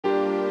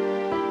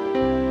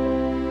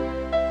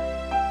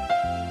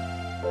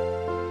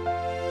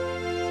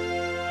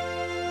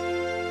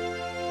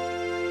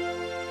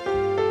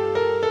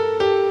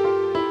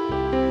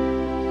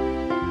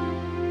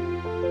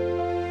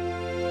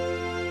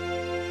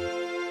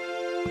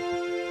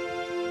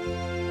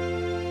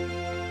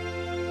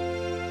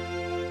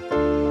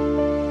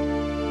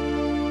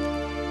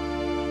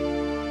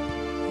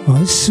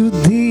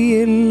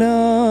അശുദ്ധിയെല്ലാം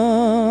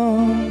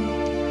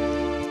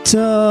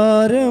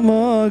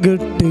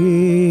ചാരമാകട്ടെ,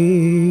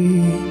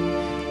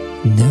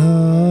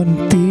 ഞാൻ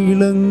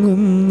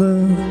തിളങ്ങുന്ന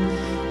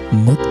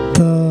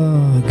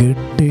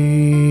മുത്താകട്ടെ.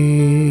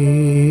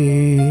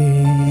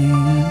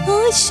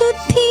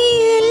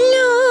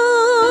 അശുദ്ധിയെല്ലാം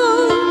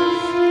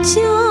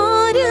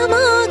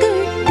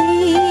ചാരമാകട്ടെ,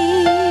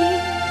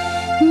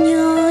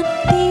 ഞാൻ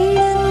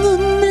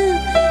തിളങ്ങുന്ന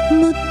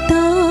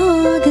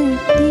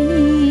മുത്താകട്ടെ.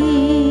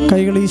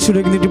 കൈകൾ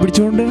ഈശോയിലേക്ക്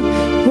നീട്ടിപ്പിടിച്ചുകൊണ്ട്,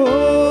 ഓ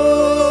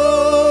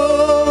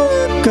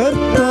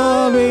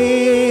കർത്താവേ,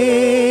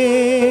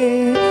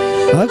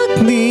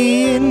 അഗ്നി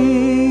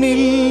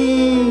എന്നിൽ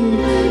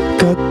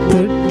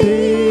കത്തട്ടെ.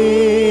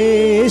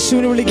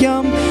 യേശുവിനെ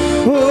വിളിക്കാം.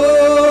 ഓ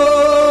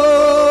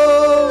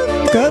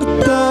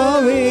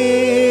കർത്താവേ,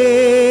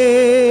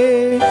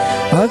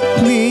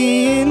 അഗ്നി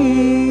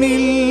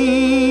എന്നിൽ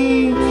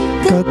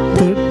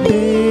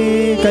കത്തട്ടെ.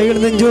 കൈകൾ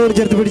നെഞ്ചോട്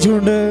ചേർത്ത്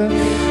പിടിച്ചുകൊണ്ട്,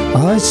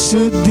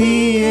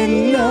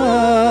 അശുദ്ധിയെല്ലാം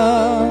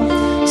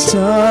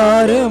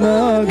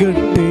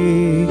ചാരമാകട്ടെ,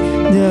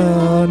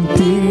 ഞാൻ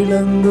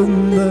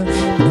തിളങ്ങുന്ന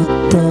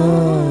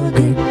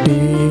മുത്താകട്ടെ.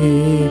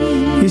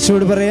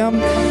 ഈശോയോട് പറയാം,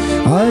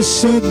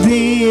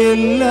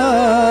 അശുദ്ധിയെല്ലാം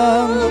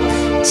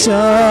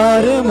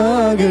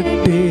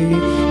ചാരമാകട്ടെ,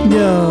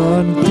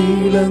 ഞാൻ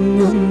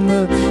തിളങ്ങുന്ന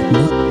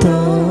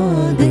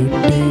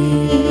മുത്താകട്ടെ.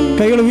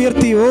 കൈകൾ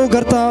ഉയർത്തി, ഓ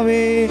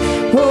കർത്താവേ,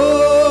 ഓ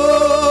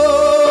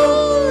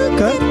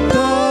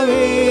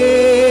കർത്താവേ,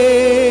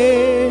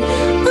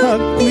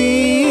 അഗ്നി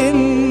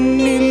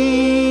എന്നിൽ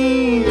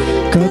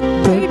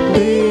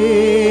കത്തട്ടെ.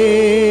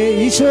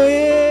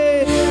 ഈശോയേ,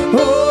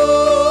 ഓ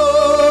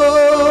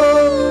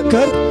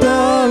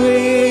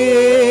കർത്താവേ,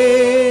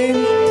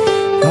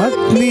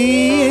 അഗ്നി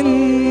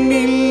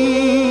എന്നിൽ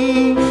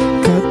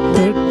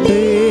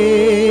കത്തട്ടെ.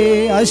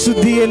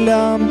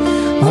 അശുദ്ധിയെല്ലാം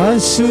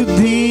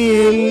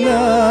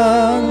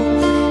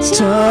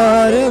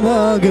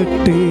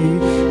ചാരമാകട്ടെ,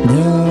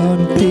 ഞാൻ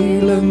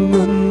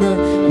തിളങ്ങുന്ന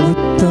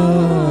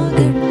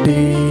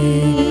മുത്താകട്ടെ.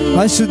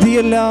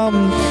 അശുദ്ധിയെല്ലാം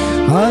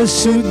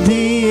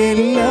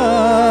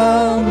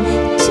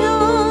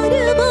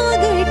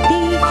ചാരമാകട്ടെ,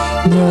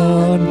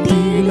 ഞാൻ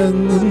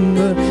തിളങ്ങുന്ന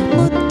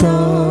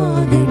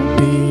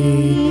മുത്താകട്ടെ.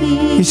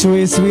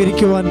 ഈശോയെ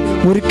സ്വീകരിക്കുവാൻ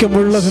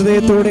ഒരുക്കമുള്ള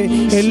ഹൃദയത്തോടെ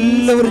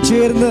എല്ലാവരും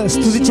ചേർന്ന്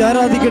സ്തുതിച്ച്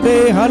ആരാധിക്കട്ടെ.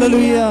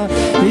 ഹല്ലേലൂയ.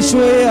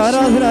 ഈശോയെ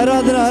ആരാധന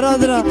ആരാധന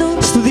ആരാധന.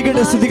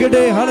 സ്തുതിക്കട്ടെ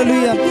സ്തുതിക്കട്ടെ.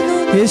 ഹല്ലേലൂയ.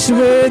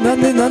 യേശുവേ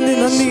നന്ദി നന്ദി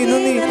നന്ദി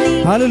നന്ദി.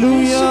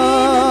 ഹല്ലേലൂയ.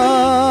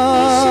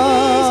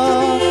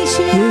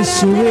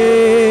 യേശുവേ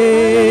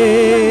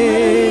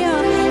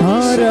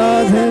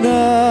ആരാധന.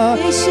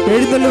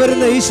 എഴുന്നള്ളി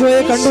വരുന്ന ഈശോയെ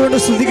കണ്ടുകൊണ്ട്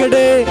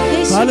സ്തുതിക്കട്ടെ.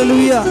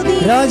 ഹല്ലേലൂയ.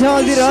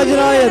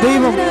 രാജാധിരാജനായ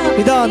ദൈവം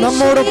ഇതാ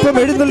നമ്മോടൊപ്പം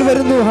എഴുന്നള്ളി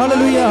വരുന്നു.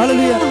 Hallelujah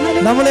hallelujah.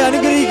 നമ്മളെ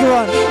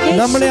അനുഗ്രഹിക്കുവാൻ,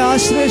 നമ്മളെ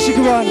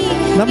ആശ്ലേഷിക്കുവാൻ,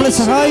 നമ്മളെ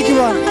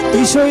സഹായിക്കുവാൻ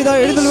ഈശോ ഇതാ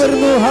എഴുന്നള്ളി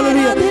വരുന്നു.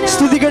 ഹല്ലേലൂയ.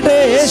 സ്തുതിക്കട്ടെ.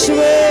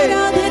 യേശുവേ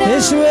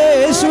യേശുവേ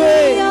യേശുവേ.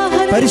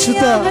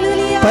 പരിശുദ്ധ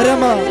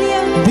പരമ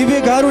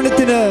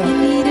ദിവ്യകാരുണ്യത്തിന്,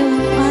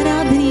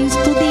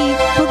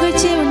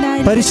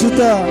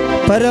 പരിശുദ്ധ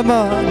പരമ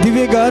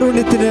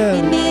ദിവ്യകാരുണ്യത്തിന്,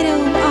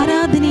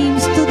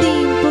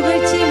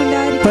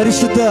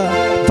 പരിശുദ്ധ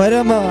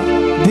പരമ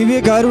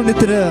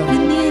ദിവ്യകാരുണ്യത്തിന്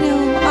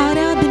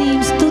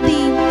ആരാധനയും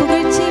സ്തുതിയും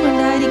പുകഴ്ചയും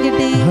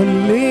ഉണ്ടായിരിക്കട്ടെ.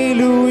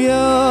 ഹല്ലേലൂയ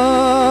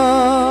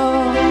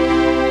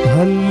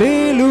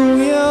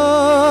ഹല്ലേലൂയ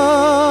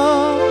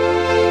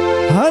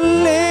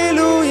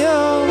ഹല്ലേലൂയ.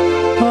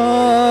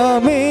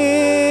 ആമേൻ.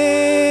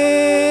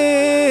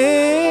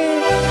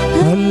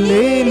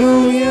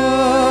 ഹല്ലേലൂയ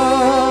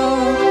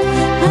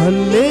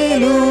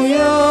ഹല്ലേലൂയ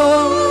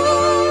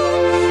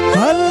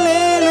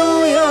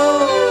ഹല്ലേലൂയ.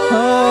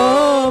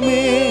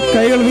 ആമേൻ.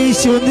 കൈകൾ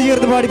വീശി ഒന്ന്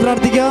ചേർന്ന് പാടി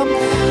പ്രാർത്ഥിക്കാം.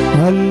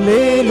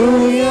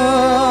 ഹല്ലേലൂയ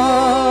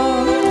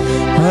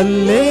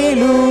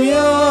ഹല്ലേലൂയ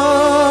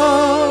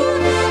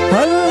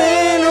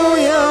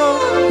ഹല്ലേലൂയ.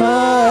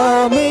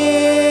 ആമേൻ.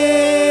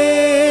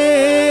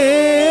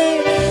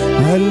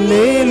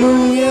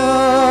 ഹല്ലേലൂയ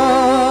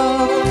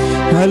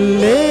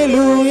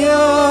ഹല്ലേലൂയ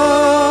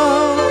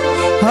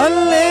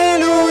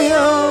ഹല്ലേലൂയ.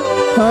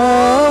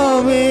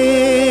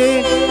 ആമേൻ.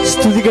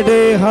 സ്തുതിക്കട്ടെ.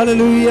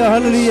 ഹല്ലേലൂയ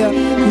ഹല്ലേലൂയ.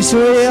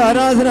 ഈശോയെ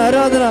ആരാധന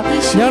ആരാധന.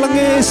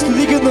 ഞങ്ങളങ്ങേ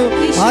സ്തുതിക്കുന്നു,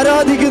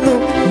 ആരാധിക്കുന്നു,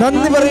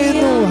 നന്ദി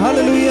പറയുന്നു.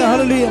 ഹല്ലേലൂയ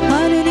ഹല്ലേലൂയ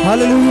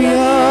ഹല്ലേലൂയ.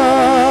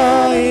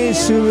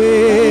 യേശുവേ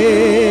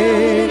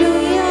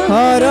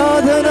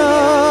ആരാധന.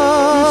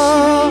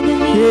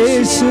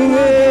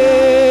 യേശുവേ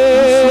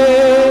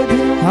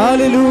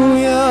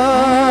ഹല്ലേലൂയ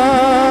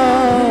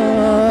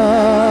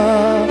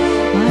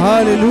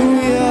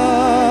ഹല്ലേലൂയ.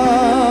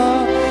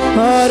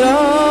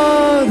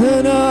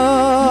 ആരാധന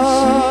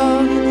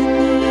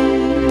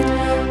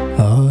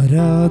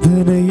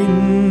ആരാധനയിൻ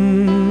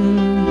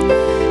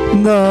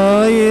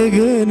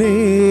നായകനേ,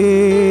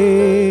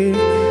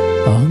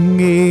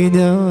 അങ്ങേ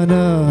ഞാൻ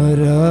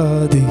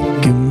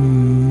ആരാധിക്കും.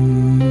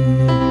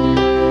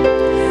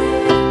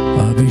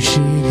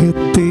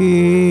 അഭിഷേകത്തെ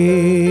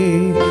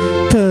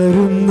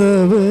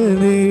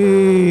തരുന്നവനേ,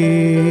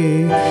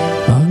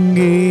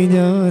 അങ്ങേ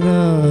ഞാൻ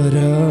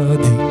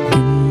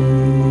ആരാധിക്കും.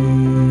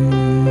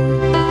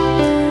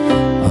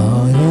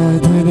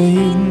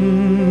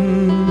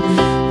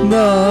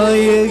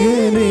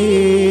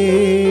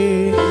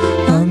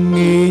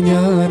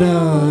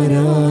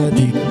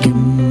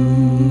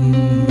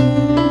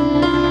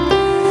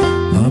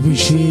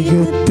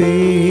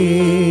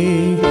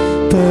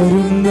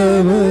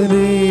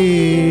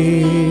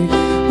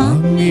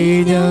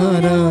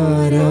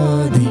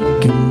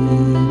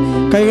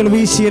 കരങ്ങൾ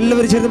വീശി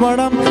എല്ലാവരും ചേർന്ന്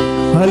പാടാം.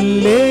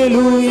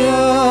 ഹല്ലേലൂയ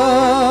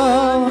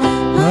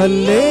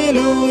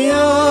ഹല്ലേലൂയ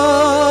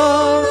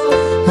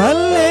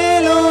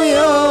ഹല്ലേലൂയ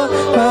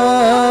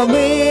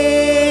ആമേൻ.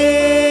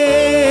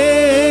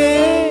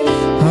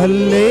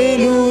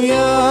 ഹല്ലേലൂയ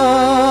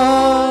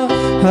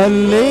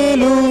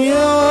ഹല്ലേലൂയ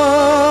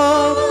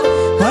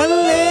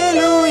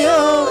ഹല്ലേലൂയ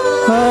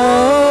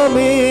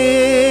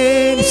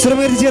ആമേൻ.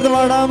 ശ്രമേരി ചേർന്ന്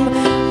പാടാം.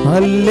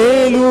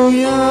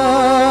 ഹല്ലേലൂയ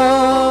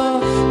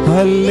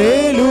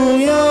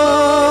ഹല്ലേലൂയ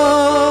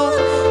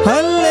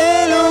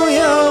ഹല്ലേലൂയ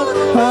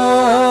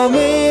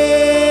ആമേൻ.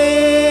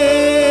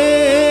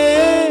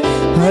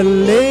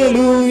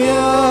 ഹല്ലേലൂയ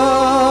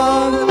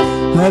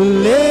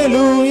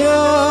ഹല്ലേലൂയ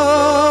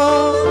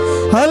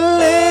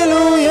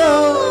ഹല്ലേലൂയ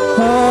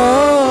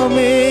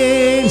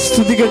ആമേൻ.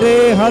 സ്തുതിക്കട്ടെ.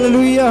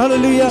 ഹല്ലേലൂയ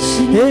ഹല്ലേലൂയ.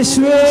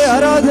 യേശുവേ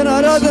ആരാധന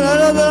ആരാധന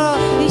ആരാധന.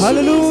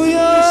 ഹല്ലേലൂയ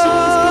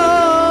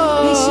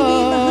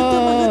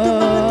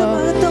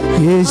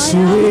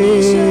യേശുവേ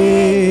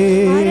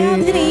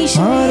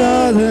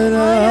ആരാധന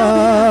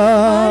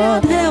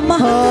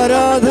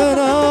ആരാധന.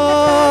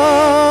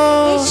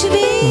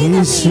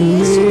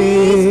 യേശുവേ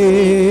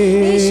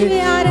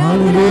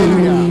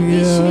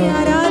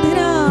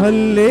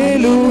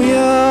ഹല്ലേലൂയ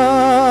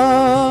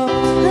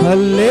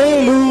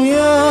ഹല്ലേലൂയ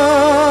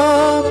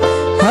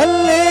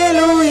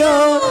ഹല്ലേലൂയ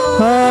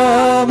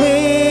ആമേൻ.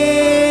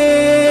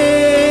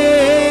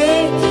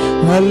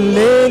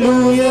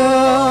 ഹല്ലേലൂയ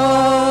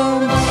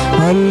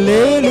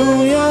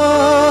ഹല്ലേലൂയ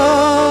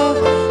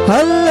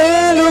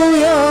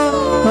ഹല്ലേലൂയ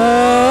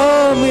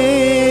ആമേൻ.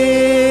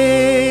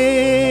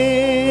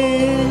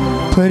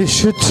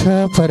 പരിശുദ്ധ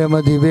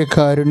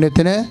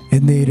പരമദിവ്യകാരുണ്യത്തിന്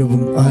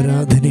എന്നേരവും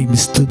ആരാധനയും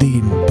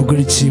സ്തുതിയും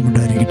പുകഴ്ചയും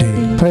ഉണ്ടായിരിക്കട്ടെ.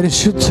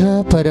 പരിശുദ്ധ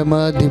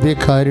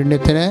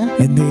പരമദിവ്യകാരുണ്യത്തിന്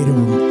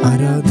എന്നേരവും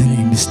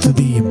ആരാധനയും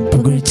സ്തുതിയും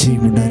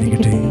പുകഴ്ചയും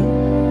ഉണ്ടായിരിക്കട്ടെ.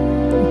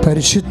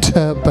 പരിശുദ്ധ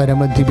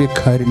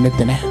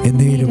പരമദിവ്യകാരുണ്യത്തിന്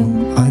എന്നേരവും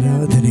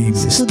ആരാധനയും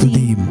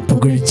സ്തുതിയും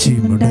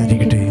പുകഴ്ചയും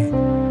ഉണ്ടായിരിക്കട്ടെ.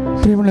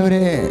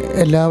 പ്രിയമുള്ളവരെ,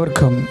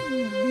 എല്ലാവർക്കും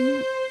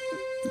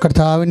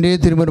കർത്താവിൻ്റെ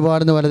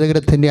തിരുമുൻപാടുന്ന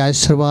വലതുകരത്തിൻ്റെ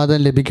ആശീർവാദം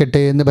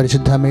ലഭിക്കട്ടെ എന്ന്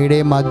പരിശുദ്ധ അമ്മയുടെ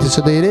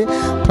മാധ്യസ്ഥതയിൽ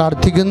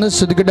പ്രാർത്ഥിക്കുന്നു.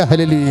 സ്തുതിക്കട്ടെ.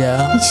 ഹല്ലേലൂയ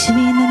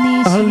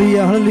ഹല്ലേലൂയ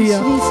ഹല്ലേലൂയ.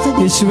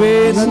 യേശുവേ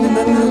നന്ദി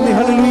നന്ദി നന്ദി.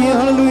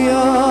 ഹല്ലേലൂയ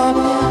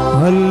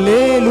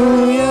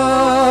ഹല്ലേലൂയ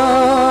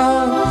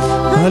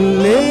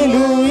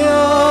ഹല്ലേലൂയ ഹല്ലേലൂയ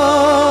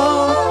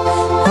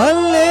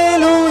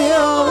ഹല്ലേലൂയ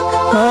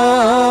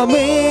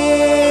ആമേൻ.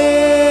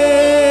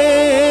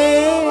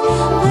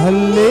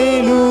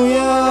 ഹല്ലേലൂയ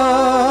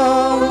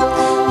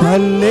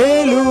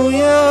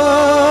ഹല്ലേലൂയ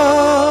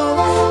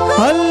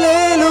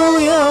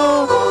ഹല്ലേലൂയ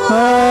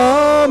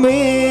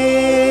ആമേൻ.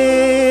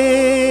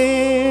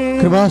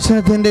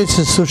 കൃപാസനത്തിൻ്റെ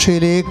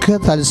ശുശ്രൂഷയിലേക്ക്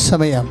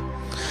തത്സമയം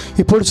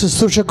ഇപ്പോൾ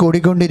ശുശ്രൂഷ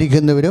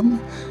കൂടിക്കൊണ്ടിരിക്കുന്നവരും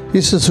ഈ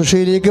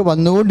ശുശ്രൂഷയിലേക്ക്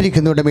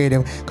വന്നുകൊണ്ടിരിക്കുന്നവരുടെ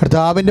മേലും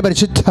കർത്താവിൻ്റെ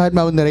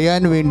പരിശുദ്ധാത്മാവ്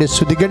നിറയാൻ വേണ്ടി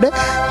സ്തുതിക്കട്ടെ.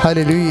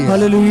 ഹല്ലേലൂയ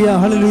ഹല്ലേലൂയ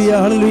ഹല്ലേലൂയ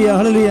ഹല്ലേലൂയ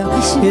ഹല്ലേലൂയ.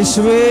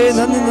 യേശുവേ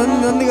നന്ദി നന്ദി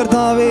നന്ദി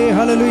കർത്താവേ.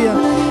 ഹല്ലേലൂയ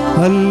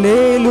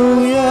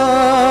ഹല്ലേലൂയ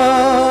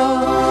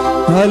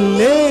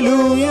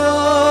ഹല്ലേലൂയ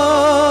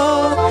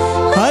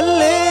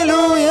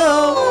ഹല്ലേലൂയ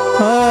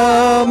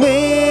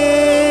ആമേൻ.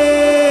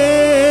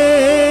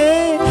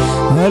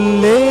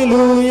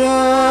 ഹല്ലേലൂയ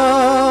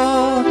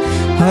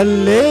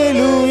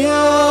ഹല്ലേലൂയ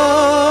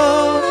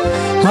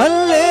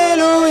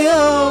ഹല്ലേലൂയ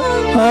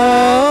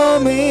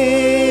ആമേൻ.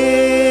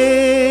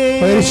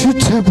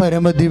 പരിശുദ്ധ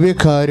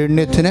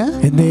പരമദിവ്യകാരുണ്യത്തിന്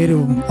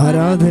എന്നേരവും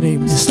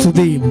ആരാധനയും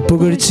സ്തുതിയും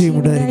പുകഴ്ചയും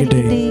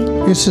ഉണ്ടായിരിക്കട്ടെ.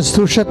 ഈ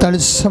ശുശ്രൂഷ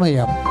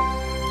തത്സമയം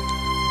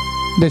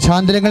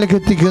ദേശാന്തരങ്ങളിലേക്ക്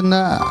എത്തിക്കുന്ന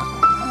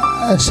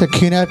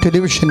സഖീന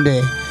ടെലിവിഷൻ്റെ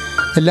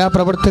എല്ലാ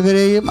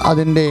പ്രവർത്തകരെയും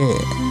അതിൻ്റെ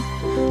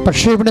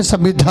പ്രക്ഷേപണ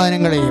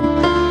സംവിധാനങ്ങളെയും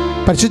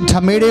പരിശുദ്ധ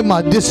അമ്മയുടെയും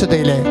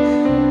മധ്യസ്ഥതയിൽ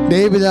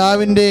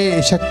ദൈവപിതാവിൻ്റെ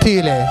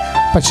ശക്തിയിൽ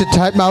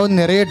പരിശുദ്ധാത്മാവ്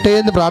നിറയട്ടെ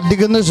എന്ന്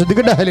പ്രാർത്ഥിക്കുന്നു.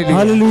 ശ്രദ്ധിക്കട്ടെ.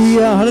 ഹല്ലേലൂയ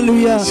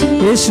ഹല്ലേലൂയ.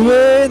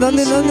 യേശുവേ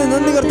നന്ദി നന്ദി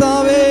നന്ദി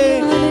കർത്താവേ.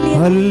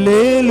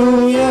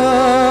 ഹല്ലേലൂയ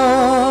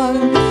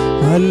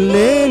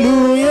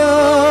ഹല്ലേലൂയ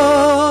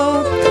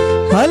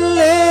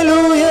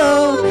ഹല്ലേലൂയ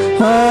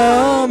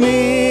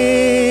ആമേൻ.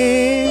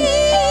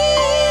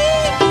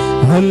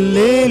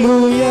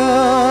 ഹല്ലേലൂയ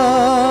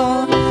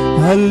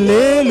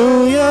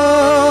ഹല്ലേലൂയ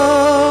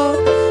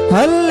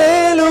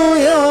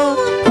ഹല്ലേലൂയ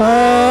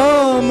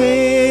ആമേൻ.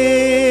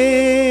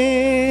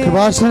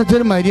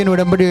 കൃപാസനത്തിൽ മരിയൻ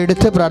ഉടമ്പടി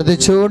എടുത്ത്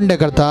പ്രാർത്ഥിച്ചുകൊണ്ട്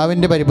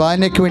കർത്താവിൻ്റെ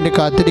പരിപാലനയ്ക്ക് വേണ്ടി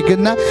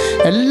കാത്തിരിക്കുന്ന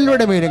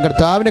എല്ലാവരുടെ മേലും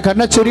കർത്താവിൻ്റെ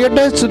കരുണ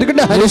ചൊരിയട്ടെ.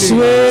 സ്തുതിക്കട്ടെ.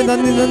 യേശുവേ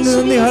നന്ദി നന്ദി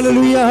നന്ദി.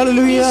 ഹല്ലേലൂയ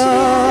ഹല്ലേലൂയ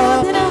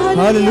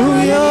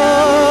ഹല്ലേലൂയ.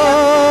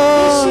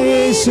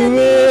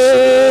 യേശുവേ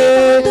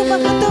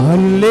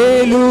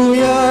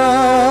ഹല്ലേലൂയ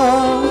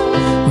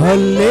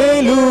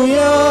ഹല്ലേലൂയ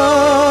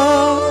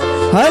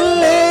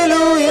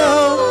ഹല്ലേലൂയ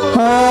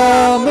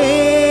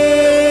ആമേൻ.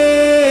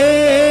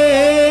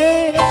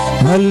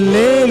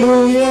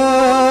 ഹല്ലേലൂയ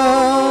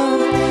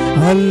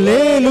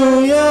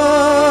ഹല്ലേലൂയ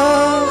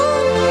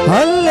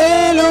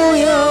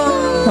ഹല്ലേലൂയ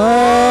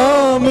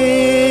ആമേൻ.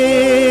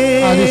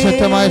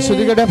 അതിശക്തമായ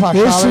സ്തുതിക്കട്ടെ.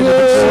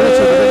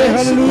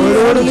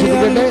 ഓരോടും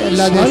സ്തുതിക്കട്ടെ.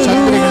 എല്ലാ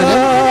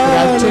ദേശാന്തരങ്ങളിലും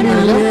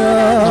രാജ്യങ്ങളിലും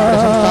നമ്മുടെ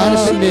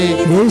സംസ്ഥാനത്തിൻ്റെ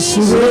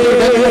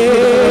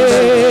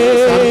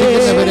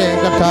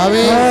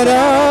കർത്താവേ,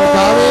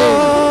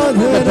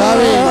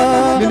 കർത്താവേ,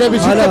 നിന്റെ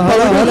വിശുദ്ധ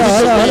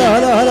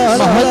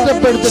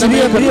മഹത്വപ്പെടുത്തണമേ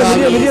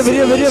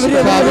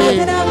കർത്താവേ.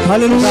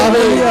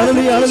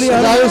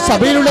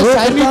 സഭയിലുള്ള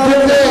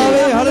സാന്നിധ്യത്തെ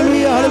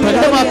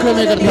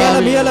പ്രകടമാക്കണമേ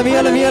കർത്താവേ.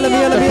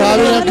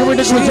 കർത്താവേ, ഞങ്ങൾക്ക്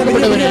വേണ്ടി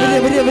ക്രൂശിക്കപ്പെട്ടവനെ,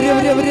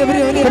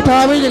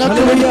 കർത്താവേ,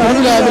 ഞങ്ങൾക്ക് വേണ്ടി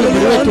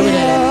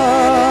നിറവേറ്റുവനെ,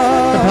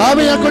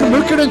 കർത്താവേ, ഞങ്ങൾക്ക്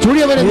മുൾക്കിടം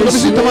ചൂടിയവനെ,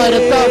 വിശുദ്ധമായ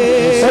രക്തം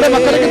ഓരോ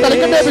മക്കളൊക്കെ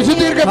തലക്കട്ടെ,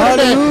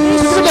 വിശുദ്ധീകരിക്കപ്പെടട്ടെ.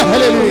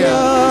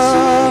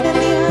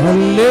 ഹല്ലേലൂയ,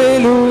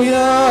 ഹല്ലേലൂയ,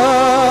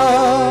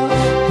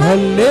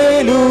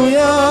 ഹല്ലേലൂയ,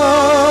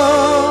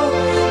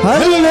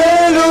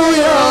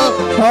 ഹല്ലേലൂയ,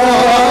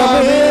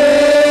 ആമേൻ.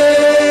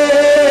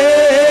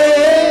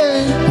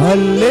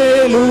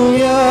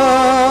 ഹല്ലേലൂയ,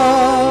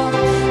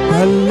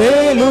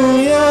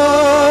 ഹല്ലേലൂയ,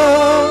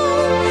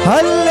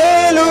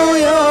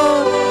 ഹല്ലേലൂയ,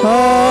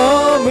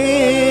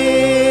 ആമേൻ.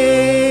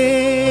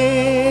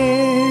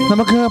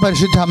 നമുക്ക്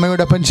പരിശുദ്ധ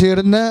അമ്മയോടൊപ്പം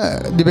ചേർന്ന്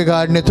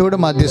ദിവ്യകാരുണ്യത്തോട്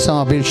മധ്യസ്ഥം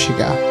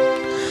അപേക്ഷിക്കാം.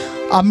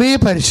 അമ്മേ,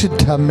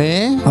 പരിശുദ്ധ അമ്മേ,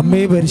 അമ്മേ,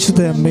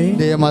 പരിശുദ്ധ അമ്മേ,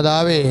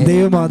 ദൈവമാതാവേ,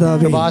 ദൈവമാതാവേ,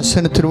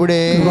 കൃപാസനത്തിലൂടെ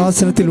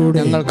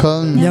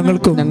ഞങ്ങൾക്കും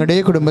ഞങ്ങളുടെ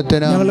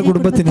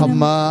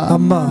കുടുംബത്തിനും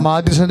അമ്മ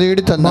മാധ്യസ്ഥം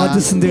തേടി തന്ന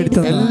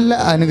എല്ലാ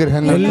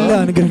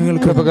അനുഗ്രഹങ്ങൾക്കും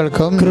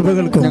കൃപകൾക്കും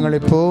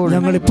ഞങ്ങളിപ്പോൾ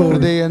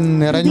ഹൃദയം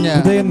നിറഞ്ഞ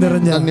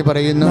നന്ദി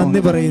പറയുന്നു.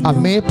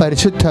 അമ്മേ,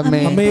 പരിശുദ്ധ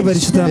അമ്മേ,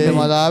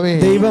 ദൈവമാതാവേ,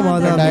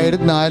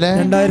 2004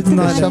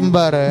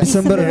 ഡിസംബർ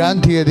 7-ാം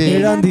തീയതി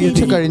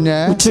കഴിഞ്ഞ്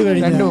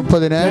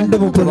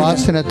 2:30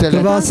 കൃപാസനത്തിൽ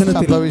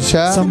സംഭവിച്ച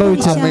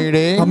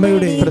അമ്മയുടെ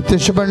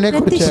പ്രത്യക്ഷപ്പെടലിനെ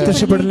കുറിച്ച്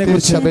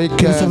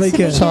സഭയ്ക്ക്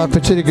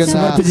സമർപ്പിച്ചിരിക്കുന്ന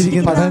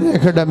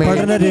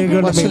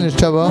പഠനരേഖകളുടെ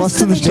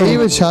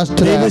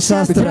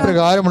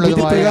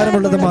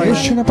ദൈവശാസ്ത്രപ്രകാരമുള്ളതുമായ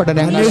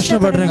പഠനങ്ങൾ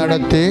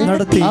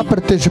നടത്തി ആ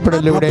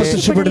പ്രത്യക്ഷപ്പെടലിലൂടെ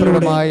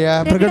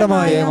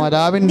പ്രകടമായ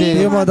മാതാവിന്റെ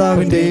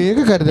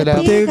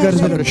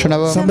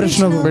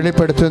സംരക്ഷണവും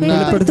വെളിപ്പെടുത്തുന്ന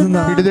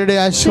വിടുതലയുടെ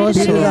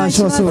ആശ്വാസവും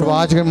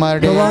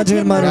പ്രവാചകന്മാരുടെ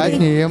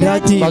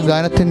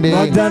വാഗ്ദാനത്തിന്റെ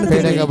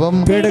പേടകവും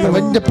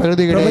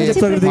പ്രകൃതിയുടെ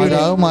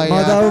മാതാവുമായ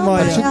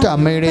പരിശുദ്ധ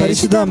അമ്മയുടെ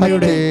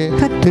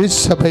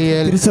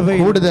തിരുസഭയിൽ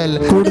കൂടുതൽ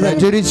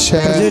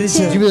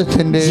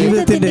ജീവിതത്തിന്റെ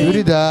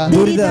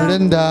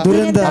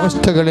ദുരന്ത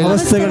അവസ്ഥകളിൽ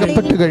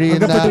അകപ്പെട്ടു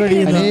കഴിയുന്ന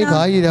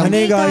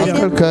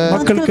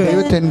മക്കൾക്ക്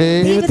ദൈവത്തിന്റെ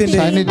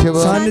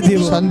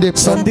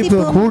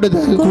സാന്നിധ്യവും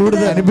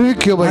കൂടുതൽ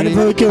അനുഭവിക്കുക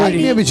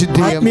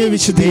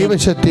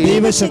ദൈവശക്തി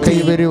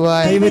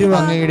കൈവരുവാൻ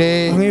അങ്ങയുടെ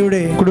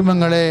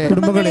കുടുംബങ്ങളെ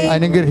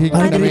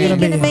അനുഗ്രഹിക്കണമേ.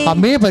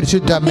 അമ്മേ,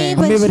 പരിശുദ്ധ അമ്മേ,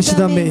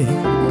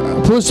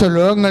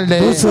 ഭൂസ്വലോകങ്ങളുടെ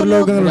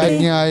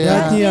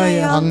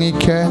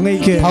അങ്ങേക്ക്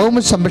ഭൗമ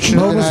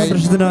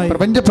സംരക്ഷണത്തിനായി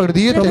പ്രപഞ്ച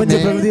പ്രകൃതിയെ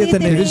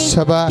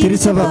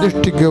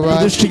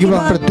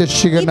പ്രതിഷ്ഠിക്കുവാൻ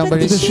പ്രത്യക്ഷീകരണം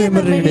വഴി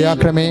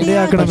ഇടയാക്കണമേ.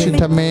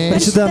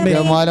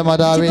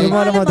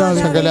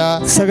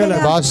 സകല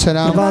വാസന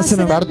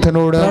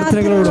പ്രാർത്ഥനയോട്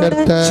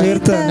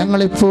ചേർത്ത്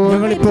ഞങ്ങളിപ്പോൾ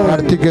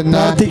പ്രാർത്ഥിക്കുന്ന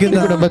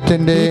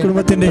കുടുംബത്തിന്റെ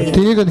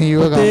പ്രത്യേക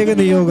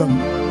നിയോഗം.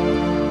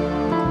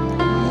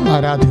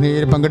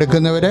 ആരാധനയിൽ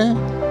പങ്കെടുക്കുന്നവരെ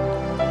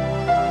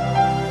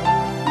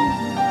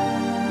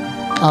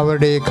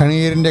അവരുടെ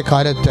കണ്ണീരിൻ്റെ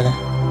കാലത്ത്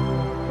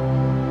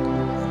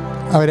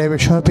അവരെ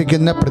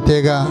വിഷമിപ്പിക്കുന്ന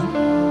പ്രത്യേക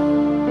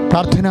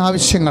പ്രാർത്ഥന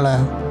ആവശ്യങ്ങൾ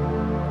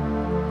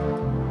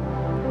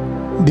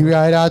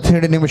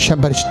ദിവ്യാരാധനയുടെ നിമിഷം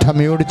പരിശുദ്ധ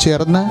അമ്മയോട്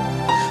ചേർന്ന്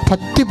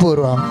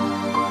ഭക്തിപൂർവം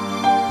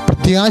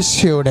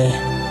പ്രത്യാശയോടെ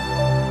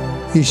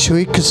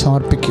ഈശോയ്ക്ക്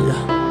സമർപ്പിക്കുക.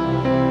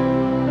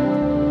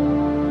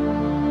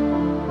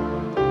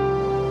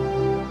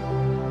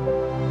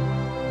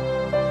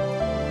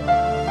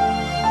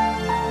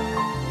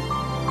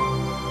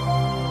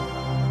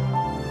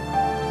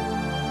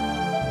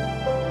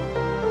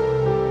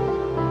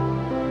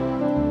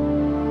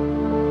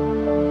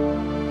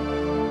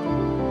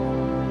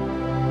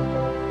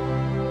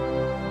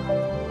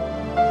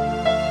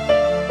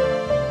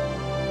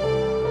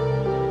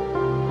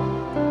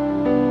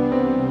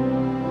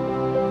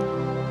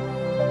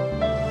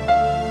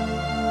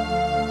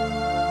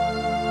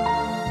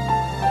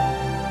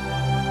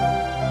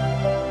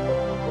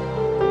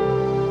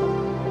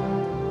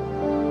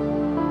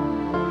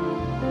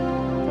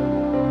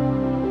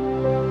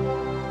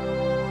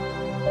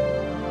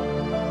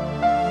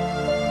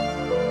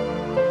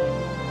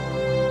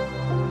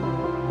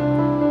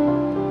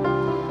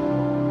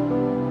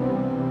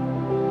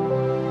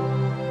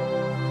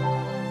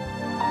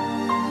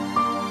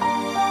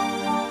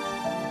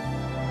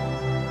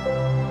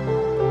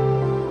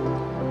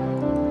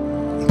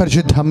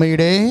 പരിശുദ്ധ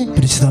അമ്മയുടെ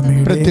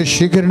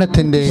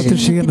പ്രത്യക്ഷീകരണത്തിന്റെ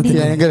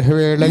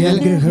അനുഗ്രഹവേളയിൽ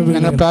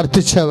ഞങ്ങൾ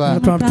പ്രാർത്ഥിച്ചവർ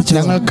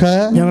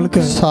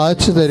ഞങ്ങൾക്ക്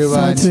സാധിച്ചു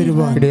തരുവാൻ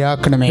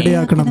ഇടയാക്കണമേ.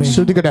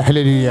 ശ്രുതികട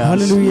ഹല്ലേലൂയ,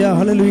 ഹല്ലേലൂയ,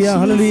 ഹല്ലേലൂയ,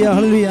 ഹല്ലേലൂയ,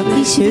 ഹല്ലേലൂയ.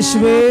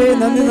 യേശുവേ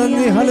നന്ദി,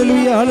 നന്ദി.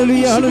 ഹല്ലേലൂയ,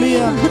 ഹല്ലേലൂയ,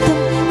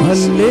 ഹല്ലേലൂയ,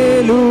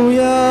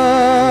 ഹല്ലേലൂയ,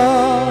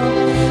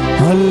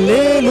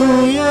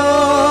 ഹല്ലേലൂയ,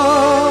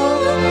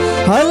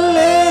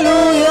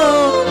 ഹല്ലേലൂയ,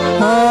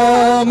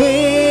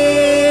 ആമേൻ.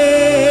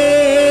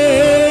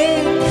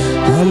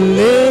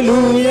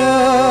 ഹല്ലേലൂയ,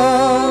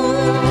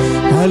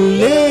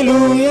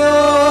 ഹല്ലേലൂയ,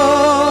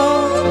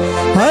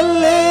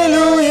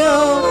 ഹല്ലേലൂയ,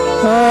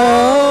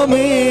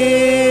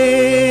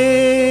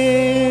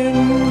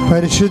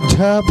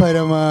 പരിശുദ്ധ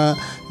പരമ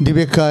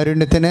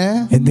ദിവ്യകാരുണ്യത്തിന്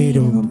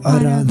എന്നേരവും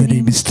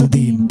ആരാധനയും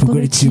സ്തുതിയും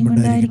പുകഴ്ചയും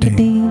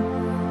ഉണ്ടായിരിക്കട്ടെ.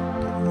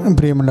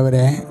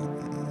 പ്രിയമുള്ളവരെ,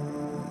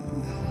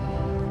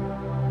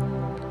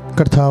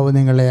 കർത്താവ്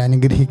നിങ്ങളെ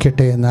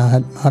അനുഗ്രഹിക്കട്ടെ എന്ന്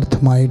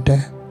ആത്മാർത്ഥമായിട്ട്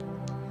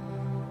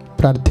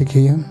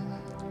പ്രാർത്ഥിക്കുകയും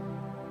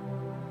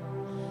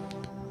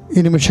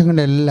ഈ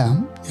നിമിഷങ്ങളിലെല്ലാം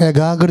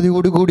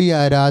ഏകാഗ്രതയോടുകൂടി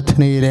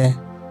ആരാധനയിൽ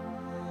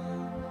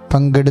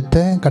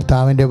പങ്കെടുത്ത്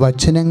കർത്താവിൻ്റെ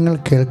വചനങ്ങൾ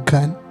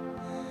കേൾക്കാൻ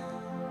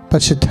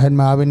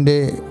പരിശുദ്ധാത്മാവിൻ്റെ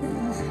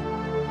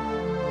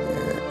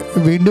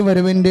വീണ്ടും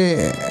വരവിൻ്റെ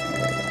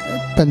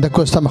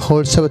പെന്തക്കോസ്ത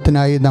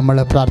മഹോത്സവത്തിനായി നമ്മൾ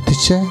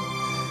പ്രാർത്ഥിച്ച്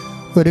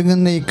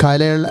ഒരുങ്ങുന്ന ഈ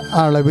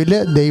കാലയളവിൽ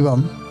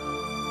ദൈവം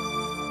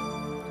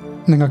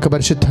നിങ്ങൾക്ക്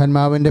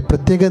പരിശുദ്ധാത്മാവിൻ്റെ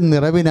പ്രത്യേക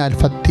നിറവിനാൽ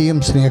ഭക്തിയും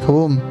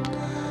സ്നേഹവും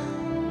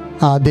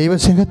ആ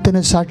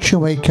ദൈവസ്നേഹത്തിന് സാക്ഷ്യം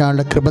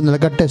വഹിക്കാനുള്ള കൃപ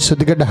നൽകട്ടെ.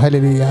 സ്തുതിക്കട്ടെ.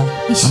 ഹല്ലേലൂയ,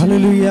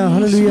 ഹല്ലേലൂയ,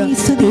 ഹല്ലേലൂയ.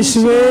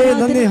 യേശുവേ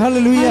നന്ദി.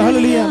 ഹല്ലേലൂയ,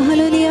 ഹല്ലേലൂയ,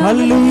 ഹല്ലേലൂയ,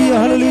 ഹല്ലേലൂയ,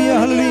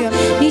 ഹല്ലേലൂയ.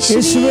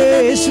 യേശുവേ,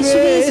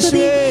 യേശുവേ,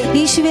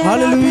 യേശുവേ.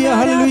 ഹല്ലേലൂയ,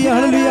 ഹല്ലേലൂയ,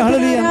 ഹല്ലേലൂയ,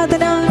 ഹല്ലേലൂയ.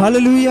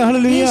 ഹല്ലേലൂയ,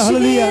 ഹല്ലേലൂയ,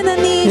 ഹല്ലേലൂയ.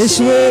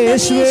 യേശുവേ,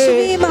 യേശുവേ.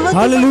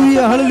 ഹല്ലേലൂയ,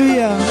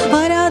 ഹല്ലേലൂയ.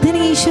 ആരാധന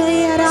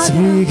ഈശോയെ, ആരാധന.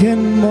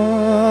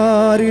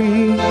 സ്നേഹന്മാരിൽ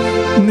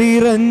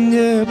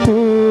നിറഞ്ഞപ്പോ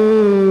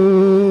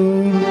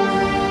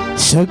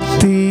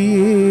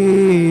ശക്തിയെ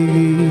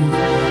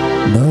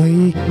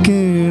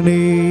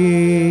നയിക്കണേ.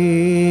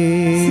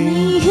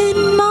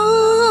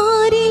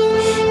 സ്നേഹന്മാരിൽ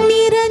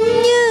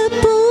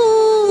നിറഞ്ഞപ്പോ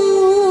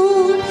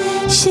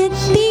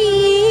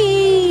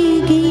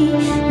ശക്തിയെ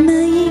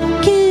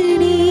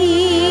നയിക്കണേ.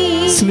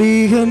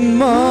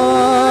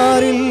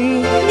 സ്നേഹന്മാരിൽ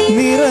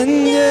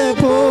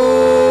നിറഞ്ഞപ്പോ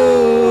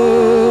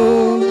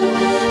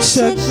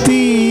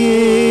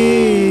ശക്തിയെ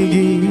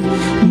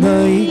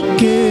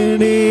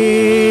നയിക്കണേ.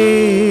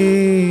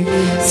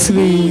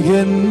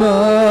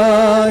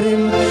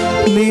 സ്ത്രീകന്മാരിൽ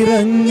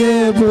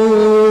നിറഞ്ഞപ്പോ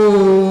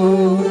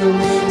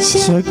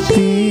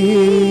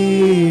ശക്തിയെ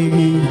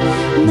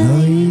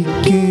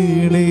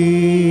നയിക്കണേ.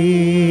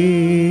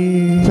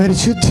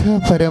 പരിശുദ്ധ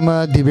പരമ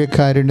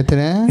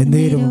ദിവ്യകാരുണ്യത്തിന്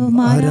എന്നേരവും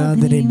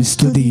ആരാധനയും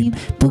സ്തുതിയും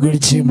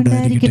പുകഴ്ചയും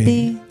ഉണ്ടായിരിക്കട്ടെ.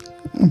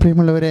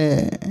 പ്രിയമുള്ളവരെ,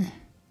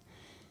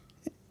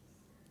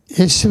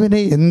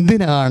 യേശുവിനെ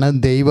എന്തിനാണ്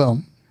ദൈവം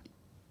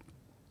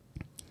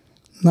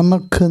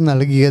നമുക്ക്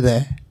നൽകിയത്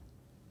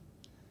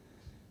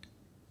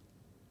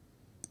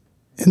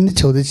എന്ന്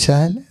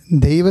ചോദിച്ചാൽ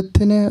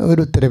ദൈവത്തിന് ഒരു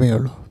ഉത്തരമേ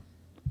ഉള്ളൂ.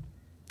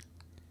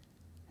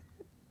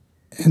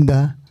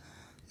 എന്താ?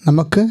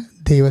 നമുക്ക്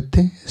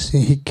ദൈവത്തെ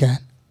സ്നേഹിക്കാൻ,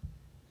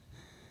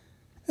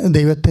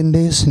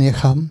 ദൈവത്തിൻ്റെ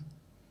സ്നേഹം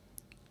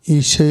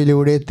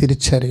ഈശോയിലൂടെ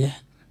തിരിച്ചറിയാൻ.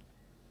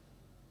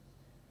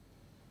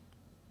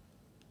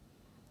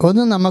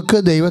 ഒന്ന്, നമുക്ക്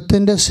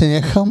ദൈവത്തിൻ്റെ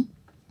സ്നേഹം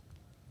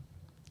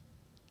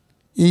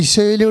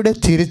ഈശോയിലൂടെ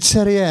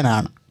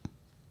തിരിച്ചറിയാനാണ്.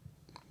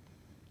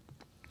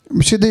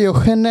 വിശുദ്ധ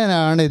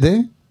യോഹന്നാനാണിത്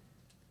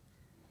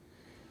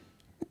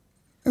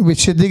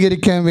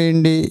വിശദീകരിക്കാൻ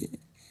വേണ്ടി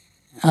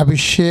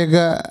അഭിഷേക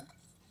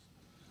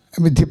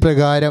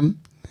വിധിപ്രകാരം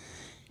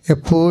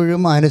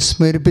എപ്പോഴും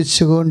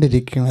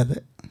അനുസ്മരിപ്പിച്ചുകൊണ്ടിരിക്കുന്നത്.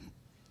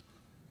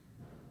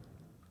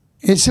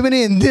 യേശുവിനെ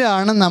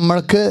എന്തിനാണ്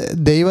നമ്മൾക്ക്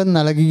ദൈവം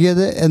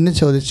നൽകിയത് എന്ന്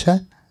ചോദിച്ചാൽ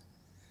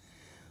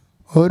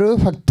ഓരോ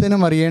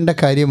ഭക്തനും അറിയേണ്ട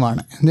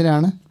കാര്യമാണ്.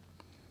 എന്തിനാണ്?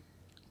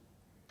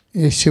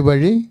 യേശു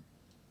വഴി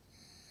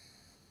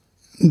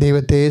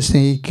ദൈവത്തെ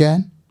സ്നേഹിക്കാൻ,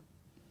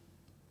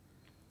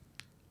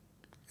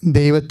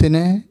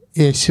 ദൈവത്തിന്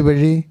യേശു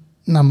വഴി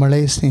നമ്മളെ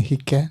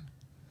സ്നേഹിക്കാൻ.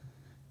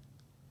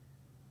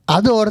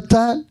 അത്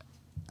ഓർത്താൽ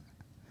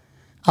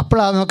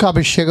അപ്പോഴാണ് നമുക്ക്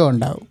അഭിഷേകം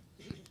ഉണ്ടാവും.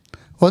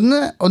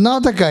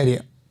 ഒന്നാമത്തെ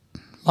കാര്യം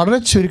വളരെ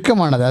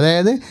ചുരുക്കമാണത്.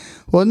 അതായത്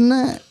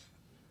ഒന്ന്,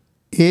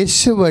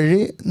 യേശു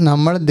വഴി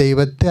നമ്മൾ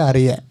ദൈവത്തെ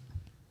അറിയാൻ.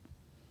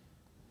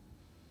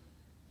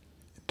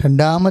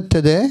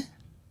 രണ്ടാമത്തേത്,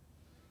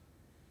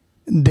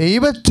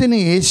 ദൈവത്തിന്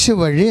യേശു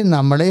വഴി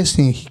നമ്മളെ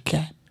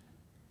സ്നേഹിക്കാൻ.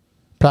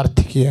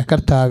 പ്രാർത്ഥിക്കുക.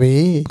 കർത്താവേ,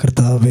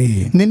 കർത്താവേ,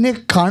 നിന്നെ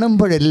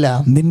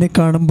കാണുമ്പോഴെല്ലാം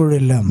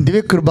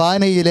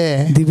ദിവ്യകുർബാനയിലെ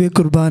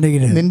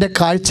നിന്റെ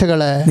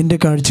കാഴ്ചകള്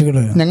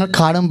ഞങ്ങൾ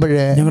കാണുമ്പോൾ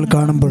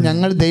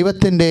ഞങ്ങൾ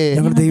ദൈവത്തിന്റെ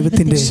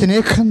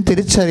സ്നേഹം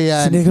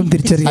തിരിച്ചറിയാൻ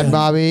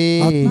ആത്മാവേ,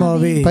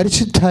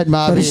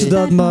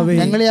 പരിശുദ്ധാത്മാവേ,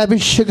 ഞങ്ങളെ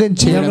അഭിഷേകം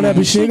ചെയ്യണം.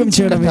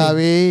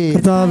 കർത്താവേ,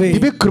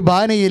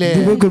 ദിവ്യകുർബാനയിലെ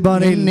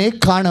നിന്നെ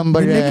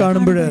കാണുമ്പോൾ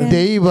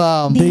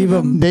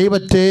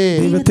ദൈവത്തെ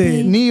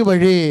നീ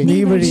വഴി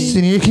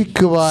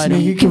സ്നേഹിക്കുക,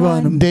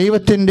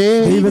 ദൈവത്തിന്റെ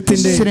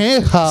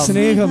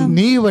സ്നേഹം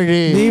നീ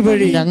വഴി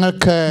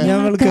ഞങ്ങൾക്ക്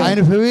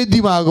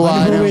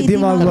അനുഭവേദ്യമാകുവാനും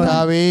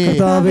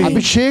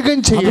അഭിഷേകം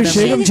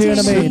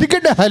ചെയ്യണമേ.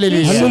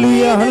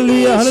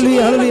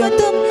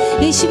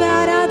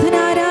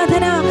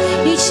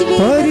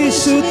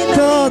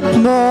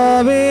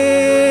 പരിശുദ്ധാത്മാവേ,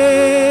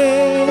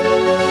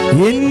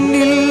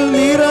 എന്നിൽ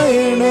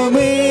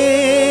നിറയണമേ,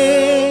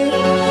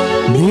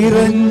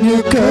 നിറഞ്ഞു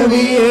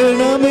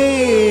കവിയണമേ,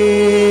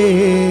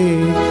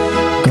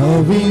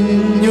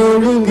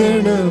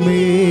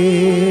 കവിഞ്ഞൊഴുകണമേ.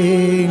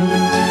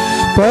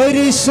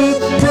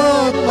 പരിശുദ്ധാത്മാവേ,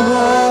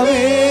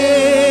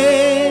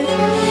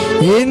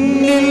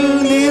 എന്നിൽ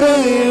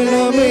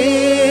നിറയണമേ,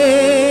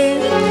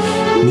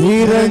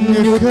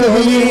 നിറഞ്ഞു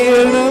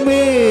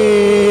കവിയണമേ,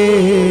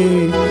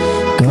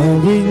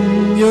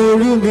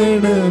 കവിഞ്ഞൊഴുകണമേ.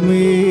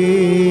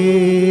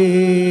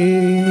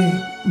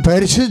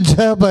 പരിശുദ്ധ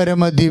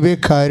പരമ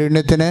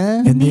ദിവ്യകാരുണ്യത്തിന്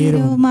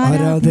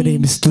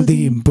ആരാധനയും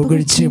സ്തുതിയും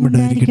പുകഴ്ചയും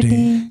ഉണ്ടായിരിക്കട്ടെ.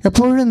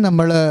 എപ്പോഴും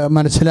നമ്മൾ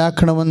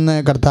മനസ്സിലാക്കണമെന്ന്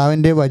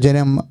കർത്താവിൻ്റെ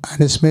വചനം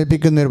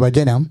അനുസ്മരിപ്പിക്കുന്നൊരു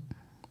വചനം,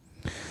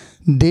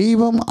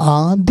 ദൈവം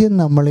ആദ്യം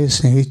നമ്മളെ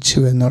സ്നേഹിച്ചു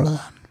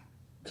എന്നുള്ളതാണ്.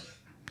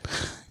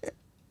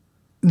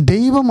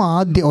 ദൈവം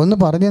ആദ്യം, ഒന്ന്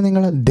പറഞ്ഞ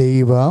നിങ്ങൾ,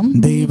 ദൈവം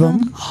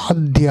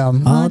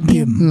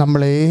ആദ്യം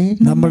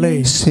നമ്മളെ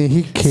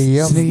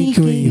സ്നേഹിക്കുകയും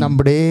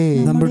നമ്മുടെ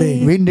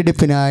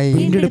വീണ്ടെടുപ്പിനായി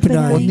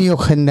 1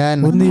 യോഹന്നാൻ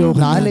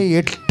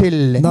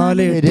 4:8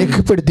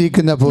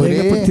 രേഖപ്പെടുത്തിയിരിക്കുന്ന പോലെ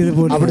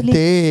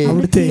അവിടുത്തെ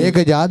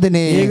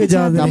ഏകജാതനെ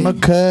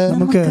നമുക്ക്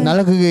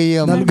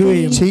നൽകുകയും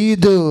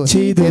ചെയ്തു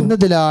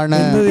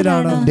എന്നതിലാണ്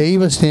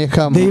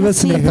ദൈവസ്നേഹം.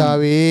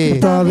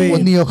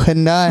 1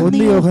 യോഹന്നാൻ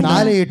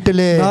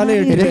 4:8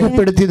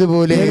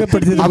 രേഖപ്പെടുത്തിയതുപോലെ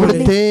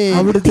അവിടുത്തെ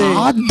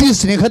ആദ്യ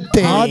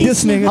സ്നേഹത്തെ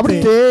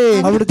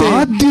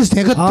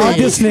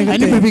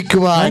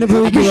അനുഭവിക്കുവാൻ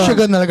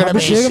അഭിഷേകം നൽകണം.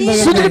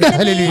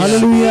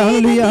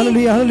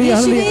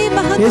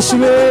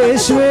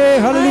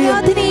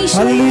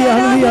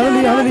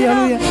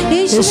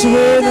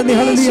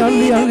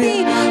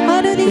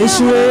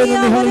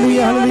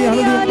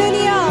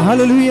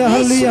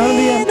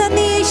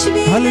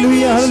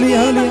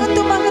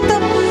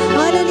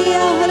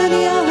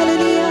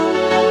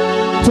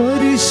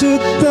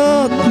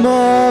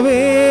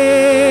 പരിശുദ്ധാത്മാവേ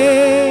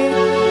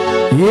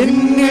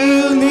എന്നിൽ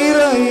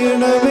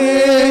നിറയണമേ,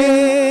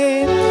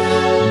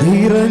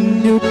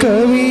 നിറഞ്ഞു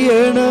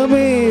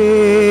കവിയണമേ,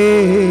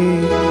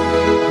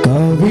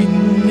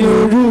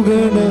 കവിഞ്ഞൊഴുകണമേ.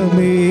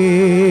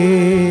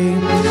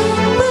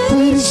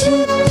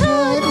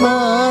 പരിശുദ്ധാത്മാവേ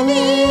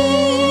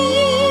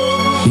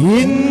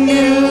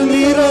എന്നിൽ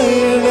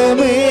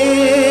നിറയണമേ,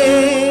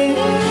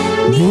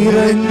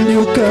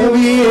 നിറഞ്ഞു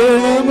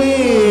കവിയണമേ,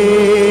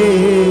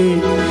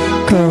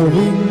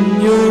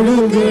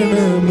 കവിഞ്ഞൊഴുകണമേ.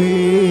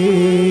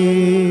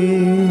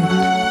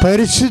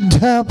 പരിശുദ്ധ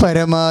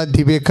പരമ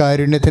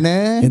ദിവ്യകാരുണ്യത്തിന്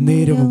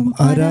എന്നേരവും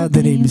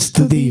ആരാധനയും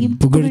സ്തുതിയും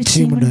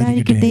പുകഴ്ചയും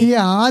ഉണ്ടായിരിക്കട്ടെ. ഈ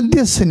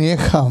ആദ്യ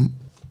സ്നേഹം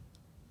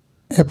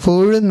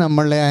എപ്പോഴും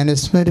നമ്മളെ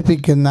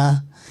അനുസ്മരിപ്പിക്കുന്ന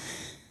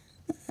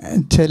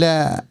ചില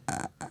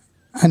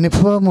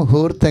അനുഭവ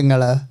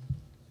മുഹൂർത്തങ്ങൾ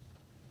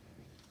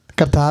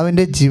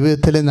കർത്താവിൻ്റെ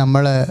ജീവിതത്തിൽ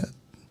നമ്മൾ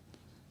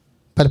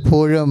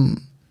പലപ്പോഴും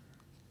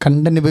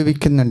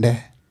കണ്ടനുഭവിക്കുന്നുണ്ട്.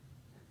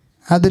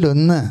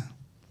 അതിലൊന്ന്,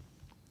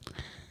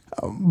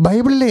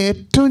 ബൈബിളിലെ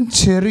ഏറ്റവും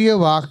ചെറിയ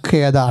വാക്ക്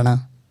ഏതാണ്?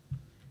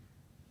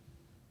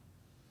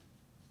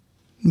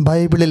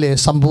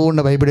 സമ്പൂർണ്ണ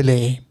ബൈബിളിലെ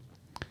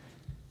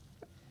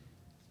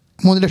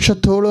 3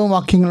 ലക്ഷത്തോളം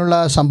വാക്യങ്ങളുള്ള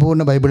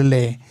സമ്പൂർണ്ണ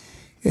ബൈബിളിലെ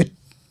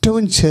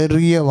ഏറ്റവും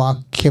ചെറിയ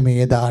വാക്യം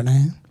ഏതാണ്?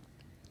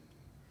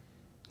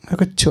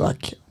 കൊച്ചു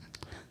വാക്യം.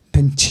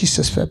 Then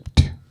Jesus wept.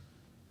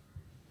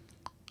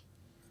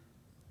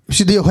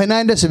 വിശുദ്ധ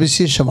യോഹന്നാൻ്റെ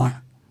സുവിശേഷമാണ്.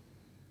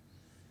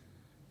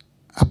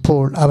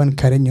 അപ്പോൾ അവൻ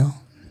കരഞ്ഞു.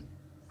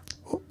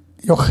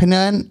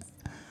 യോഹന്നാൻ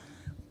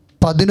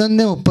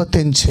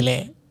 11:35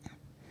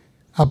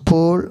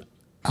 അപ്പോൾ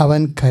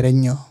അവൻ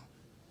കരഞ്ഞു.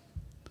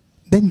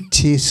 Then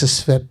Jesus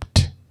wept.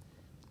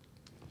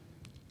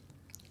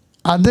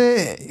 അത്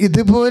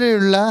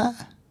ഇതുപോലെയുള്ള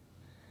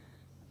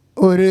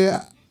ഒരു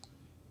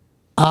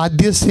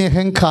ആദ്യ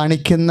സ്നേഹം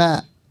കാണിക്കുന്ന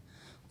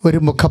ഒരു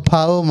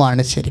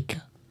മുഖഭാവമാണ്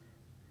ശരിക്കും.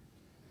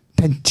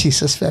 Then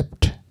Jesus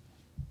wept.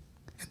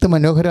 ഇത്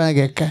മനോഹരമായി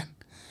കേൾക്കാൻ.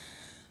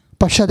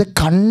 പക്ഷെ അത്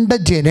കണ്ട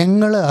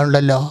ജനങ്ങൾ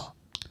ഉണ്ടല്ലോ,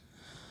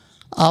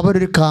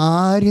 അവരൊരു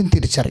കാര്യം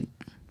തിരിച്ചറിഞ്ഞു.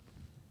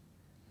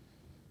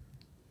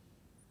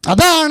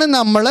 അതാണ്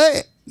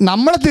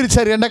നമ്മളെ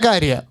തിരിച്ചറിയേണ്ട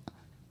കാര്യം.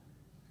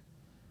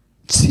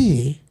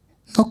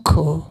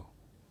 നോക്കൂ,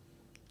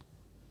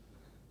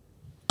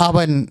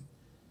 അവൻ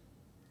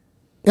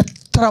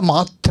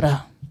എത്രമാത്രം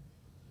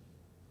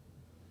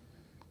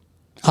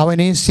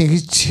അവനെ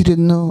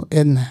സ്നേഹിച്ചിരുന്നു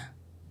എന്ന്,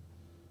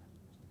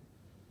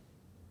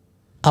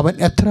 അവൻ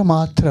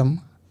എത്രമാത്രം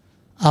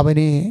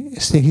അവനെ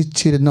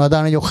സ്നേഹിച്ചിരുന്നു.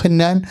 അതാണ്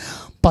യോഹന്നാൻ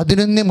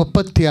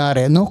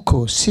 11:36. നോക്കൂ,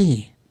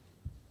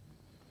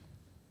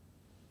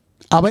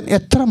 അവൻ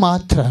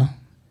എത്രമാത്രം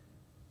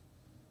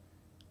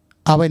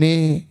അവനെ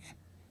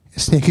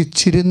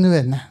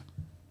സ്നേഹിച്ചിരുന്നുവെന്ന്.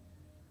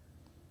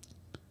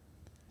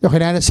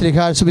 യോഹന്നാന്റെ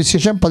ശ്ലീഹാ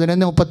സുവിശേഷം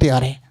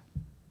 11:36.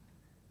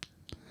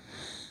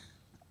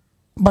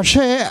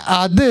 പക്ഷേ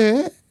അത്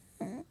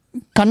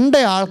കണ്ട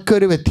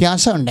ആൾക്കൊരു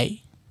വ്യത്യാസം ഉണ്ടായി.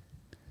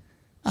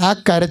 ആ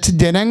കരച്ച്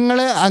ജനങ്ങൾ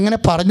അങ്ങനെ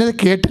പറഞ്ഞത്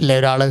കേട്ടില്ലേ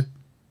ഒരാൾ?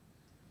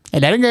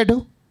 എല്ലാവരും കേട്ടു.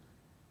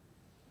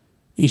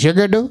 ഈശോ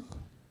കേട്ടു,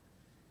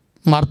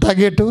 മാർത്ത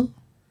കേട്ടു,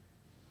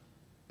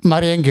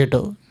 മറിയം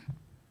കേട്ടു.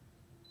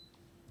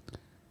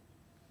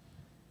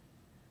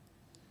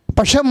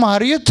 പക്ഷെ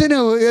മറിയത്തിന്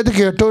ഇത്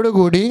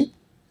കേട്ടോടുകൂടി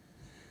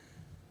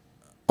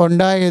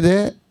ഉണ്ടായത്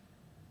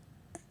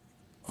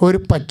ഒരു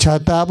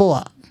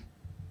പശ്ചാത്താപമാണ്.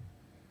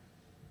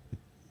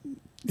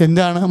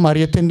 എന്താണ്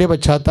മറിയത്തിൻ്റെ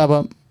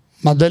പശ്ചാത്താപം?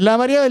 മഗ്ദലന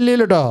മറിയം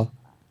അല്ലല്ലോ കേട്ടോ,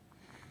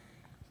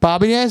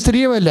 പാപിനിയായ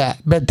സ്ത്രീയുമല്ല,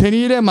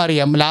 ബethനിയിലെ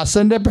മറിയം,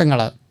 ലാസറിൻ്റെ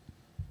പെങ്ങള്.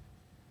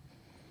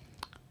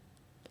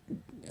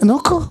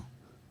 നോക്കൂ,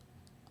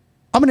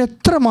 അവൻ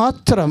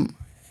എത്രമാത്രം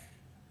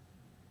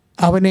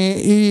അവനെ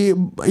ഈ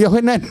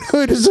യോഹന്നാൻ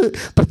ഒരു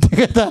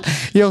പ്രത്യേകത,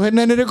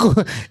 യോഹന്നാനൊരു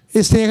ഈ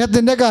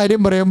സ്നേഹത്തിൻ്റെ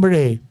കാര്യം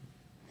പറയുമ്പോഴേ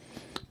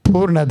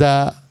പൂർണ്ണത,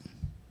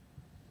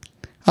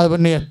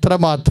 അതുപോലെ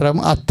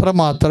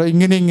അത്രമാത്രം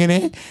ഇങ്ങനെ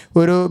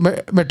ഒരു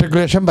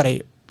മെട്രിക്കുലേഷൻ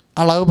പറയും,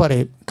 അളവ്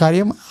പറയും.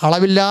 കാര്യം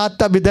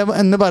അളവില്ലാത്ത വിധം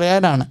എന്ന്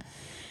പറയാനാണ്.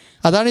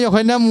 അതാണ്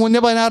യോഹന്നാൻ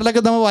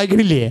 3:16 നമ്മൾ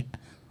വായിക്കണില്ലേ,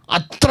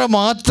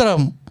 അത്രമാത്രം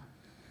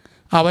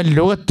അവൻ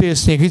ലോകത്തെ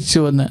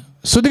സ്നേഹിച്ചുവെന്ന്.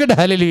 സ്തുതിക്കട്ടെ,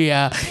 ഹല്ലേലൂയ.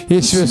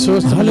 യേശുവേ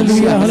സ്തോത്രം.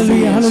 ഹല്ലേലൂയ,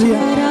 ഹല്ലേലൂയ, ഹല്ലേലൂയ.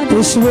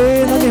 യേശുവേ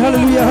നന്ദി.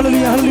 ഹല്ലേലൂയ,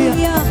 ഹല്ലേലൂയ,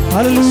 ഹല്ലേലൂയ.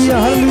 ഹല്ലേലൂയ,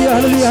 ഹല്ലേലൂയ,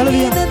 ഹല്ലേലൂയ,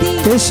 ഹല്ലേലൂയ.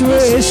 യേശുവേ,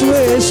 യേശുവേ,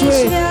 യേശുവേ.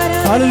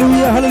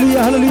 ഹല്ലേലൂയ, ഹല്ലേലൂയ,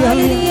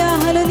 ഹല്ലേലൂയ,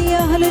 ഹല്ലേലൂയ.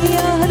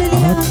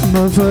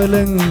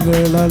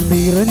 ആത്മഫലങ്ങളാൽ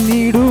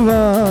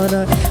നിറഞ്ഞിടുവാൻ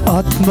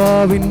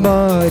ആത്മാവിൻ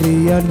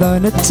മാരിയാൽ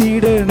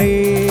നനച്ചിടണേ.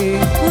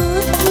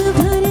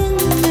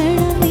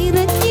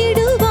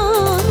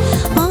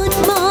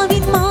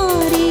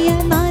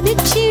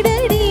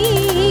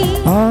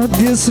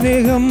 ആദ്യ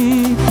സ്നേഹം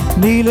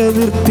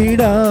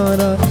നിലനിർത്തിടാൻ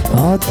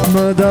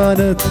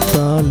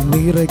ആത്മദാനത്താൽ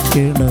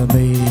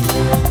നിറയ്ക്കണമേ.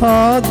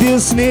 ആദ്യ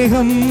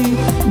സ്നേഹം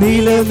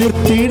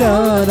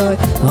നിലനിർത്തിടാൻ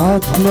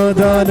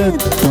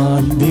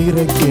ആത്മദാനത്താൽ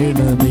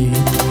നിറയ്ക്കണമേ.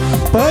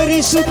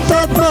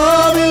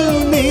 പരിശുദ്ധാത്മാവിൽ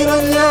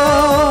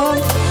നിറഞ്ഞാൽ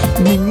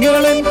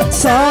നിങ്ങളെ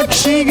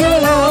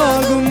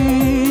സാക്ഷികളാകും.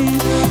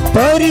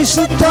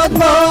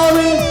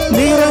 പരിശുദ്ധാത്മാവിൽ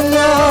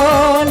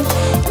നിറഞ്ഞാൽ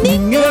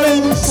നിങ്ങളെ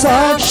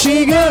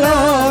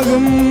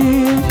സാക്ഷികളാകും.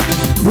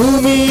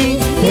 ഭൂമി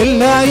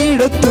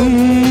എല്ലായിടത്തും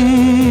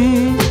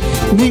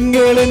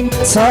നിങ്ങളെ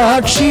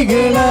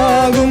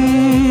സാക്ഷികളാകും.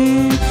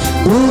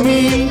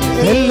 ഭൂമിയിൽ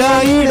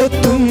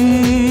എല്ലായിടത്തും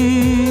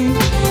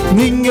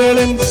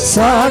നിങ്ങളെ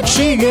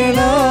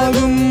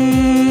സാക്ഷികളാകും.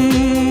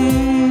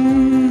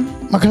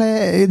 മക്കളെ,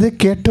 ഇത്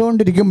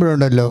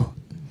കേട്ടുകൊണ്ടിരിക്കുമ്പോഴുണ്ടല്ലോ,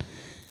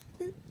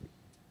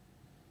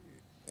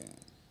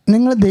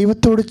 നിങ്ങൾ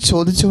ദൈവത്തോട്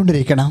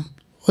ചോദിച്ചുകൊണ്ടിരിക്കണം.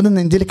 ഒന്ന്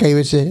നെഞ്ചിൽ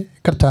കൈവച്ച്,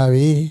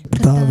 കർത്താവേ,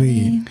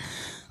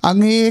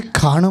 അങ്ങയെ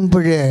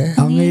കാണുമ്പോൾ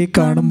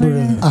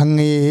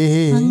അങ്ങയെ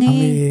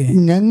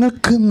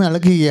ഞങ്ങൾക്ക്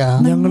നൽകിയ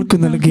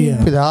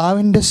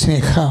പിതാവിന്റെ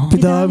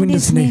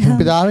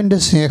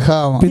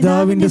സ്നേഹം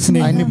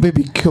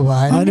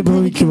അനുഭവിക്കുവാൻ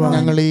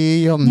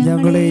ഞങ്ങളെയും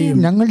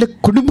ഞങ്ങളുടെ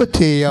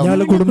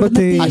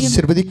കുടുംബത്തെയും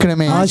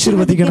ആശീർവദിക്കണമേ.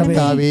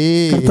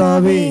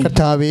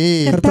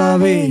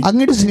 കർത്താവേ,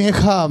 അങ്ങയുടെ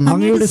സ്നേഹം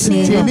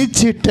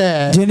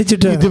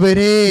ജനിച്ചിട്ട്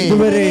ഇതുവരെ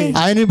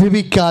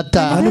അനുഭവിക്കുവാൻ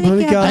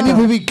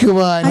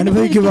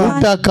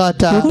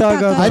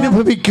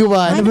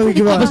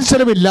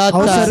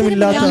അവസരമില്ലാത്ത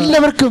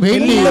എല്ലാവർക്കും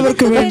വേണ്ടി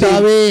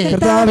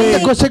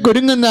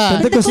ഒരുങ്ങുന്ന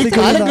ഈ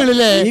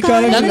കാലങ്ങളിലെ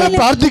ഞങ്ങൾ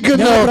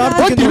പ്രാർത്ഥിക്കുന്നു.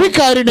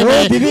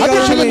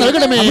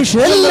 നൽകണമേ.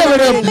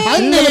 എല്ലാവരും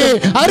അങ്ങയെ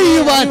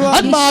അറിയുവാൻ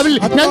ആത്മാവിൽ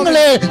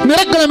ഞങ്ങളെ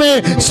നിറക്കണമേ.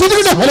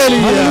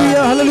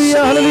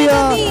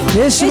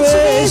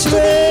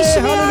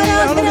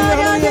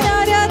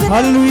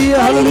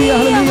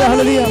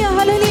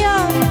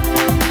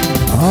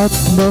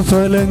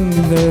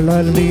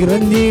 ആത്മഫലങ്ങളാൽ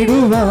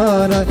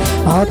നിറഞ്ഞിടുവാൻ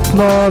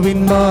ആത്മാവിൻ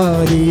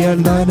മാരിയാൽ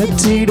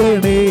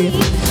നനച്ചിടണേ.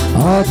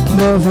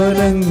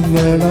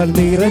 ആത്മഫലങ്ങളാൽ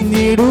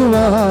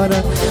നിറഞ്ഞിടുവാൻ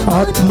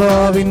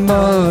ആത്മാവിൻ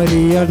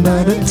മാരിയാൽ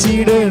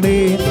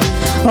നനച്ചിടണേ.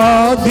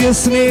 ആദ്യ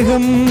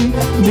സ്നേഹം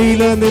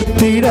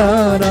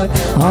നിലനിർത്തിടാൻ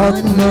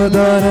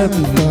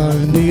ആത്മദാനത്താൽ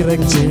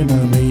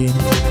നിറയ്ക്കണമേ.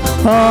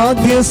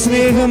 ആദ്യ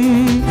സ്നേഹം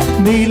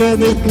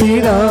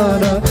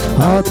നിലനിർത്തിടാൻ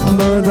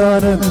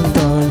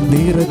ആത്മദാനത്താൽ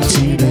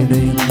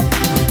നിറച്ചിടണേ.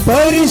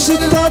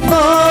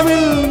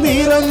 പരിശുദ്ധാത്മാവിൽ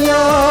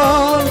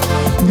നിറഞ്ഞാൽ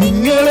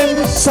നിങ്ങളെ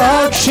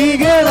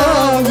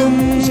സാക്ഷികളാകും.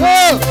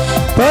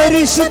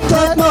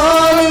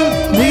 പരിശുദ്ധാത്മാവിൽ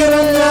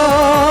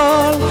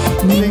നിറഞ്ഞാൽ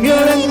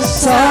നിങ്ങളെ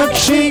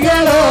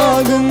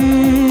സാക്ഷികളാകും.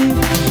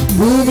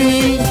 ഭൂമി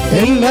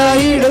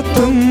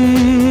എല്ലായിടത്തും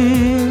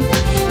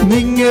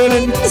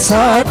നിങ്ങളെ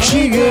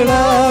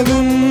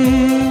സാക്ഷികളാകും.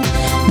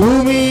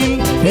 ഭൂമിയിൽ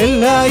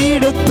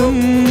എല്ലായിടത്തും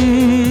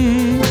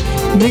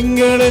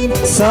നിങ്ങളെ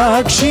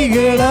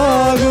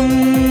സാക്ഷികളാകും.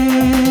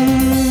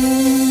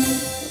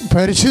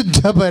 പരിശുദ്ധ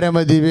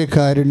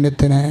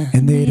പരമദിവ്യകാരുണ്യത്തിന്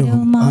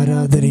എന്നേരവും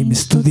ആരാധനയും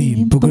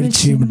സ്തുതിയും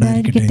പുകഴ്ചയും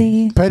ഉണ്ടായിരിക്കട്ടെ.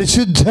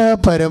 പരിശുദ്ധ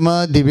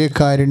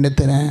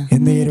പരമദിവ്യകാരുണ്യത്തിന്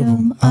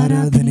എന്നേരവും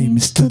ആരാധനയും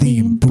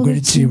സ്തുതിയും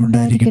പുകഴ്ചയും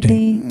ഉണ്ടായിരിക്കട്ടെ.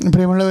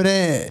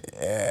 പ്രിയമുള്ളവരെ,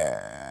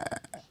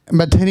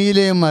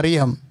 ബഥനിയിലെ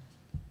മറിയം,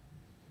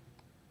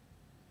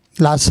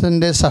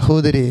 ലാസറിൻ്റെ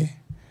സഹോദരി,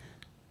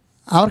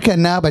 അവർക്ക്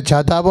എന്നാ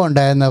പശ്ചാത്താപം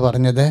ഉണ്ടായെന്ന്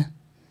പറഞ്ഞത്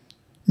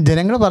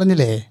ജനങ്ങൾ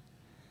പറഞ്ഞില്ലേ?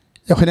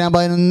 യോഹന്നാൻ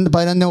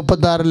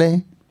 11:36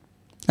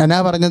 എന്നാ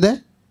പറഞ്ഞത്?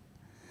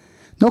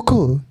 നോക്കൂ,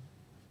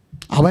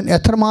 അവൻ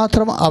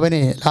എത്രമാത്രം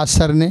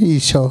ലാസറിനെ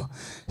ഈശോ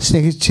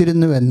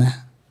സ്നേഹിച്ചിരുന്നുവെന്ന്.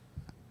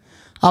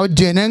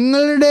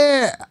 ജനങ്ങളുടെ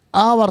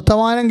ആ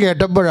വർത്തമാനം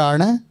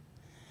കേട്ടപ്പോഴാണ്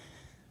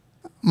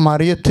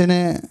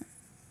മറിയത്തിന്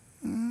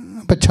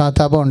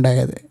പശ്ചാത്താപം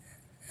ഉണ്ടായത്.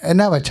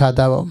 എന്നാ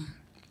പശ്ചാത്താപം?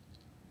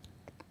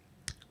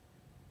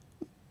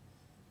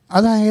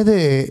 അതായത്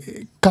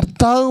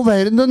കർത്താവ്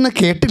വരുന്നെന്ന്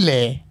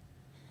കേട്ടില്ലേ?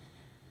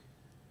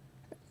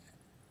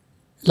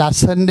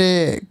 ലാസറിൻ്റെ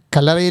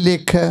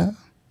കല്ലറയിലേക്ക്,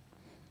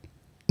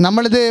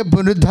 നമ്മളിത്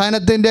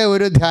പുനരുദ്ധാനത്തിൻ്റെ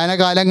ഒരു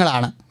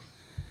ധ്യാനകാലങ്ങളാണ്.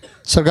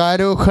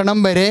 സ്വർഗാരോഹണം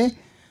വരെ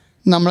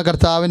നമ്മൾ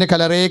കർത്താവിൻ്റെ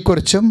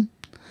കല്ലറയെക്കുറിച്ചും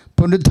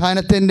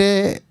പുനരുദ്ധാനത്തിൻ്റെ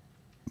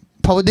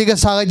ഭൗതിക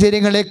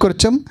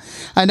സാഹചര്യങ്ങളെക്കുറിച്ചും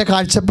അതിൻ്റെ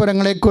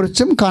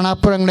കാഴ്ചപ്പുറങ്ങളെക്കുറിച്ചും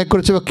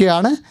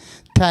കാണാപ്പുറങ്ങളെക്കുറിച്ചുമൊക്കെയാണ്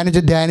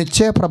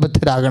ധ്യാനിച്ച്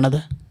പ്രബുദ്ധരാകണത്.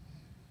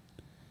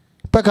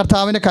 ഇപ്പോൾ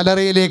കർത്താവിൻ്റെ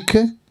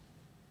കല്ലറയിലേക്ക്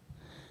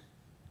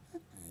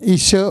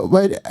ഈശോ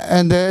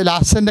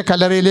ലാസറിൻ്റെ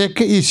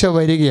കല്ലറയിലേക്ക് ഈശോ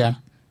വരികയാണ്.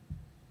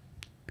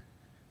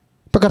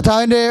 ഇപ്പോൾ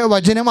കർത്താവിൻ്റെ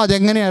വചനം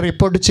അതെങ്ങനെയാണ്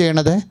റിപ്പോർട്ട്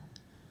ചെയ്യണത്?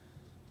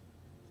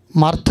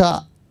 മാർത്ത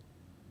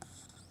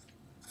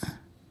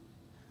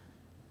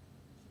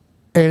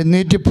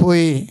എഴുന്നേറ്റ്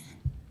പോയി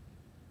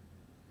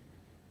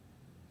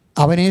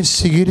അവനെ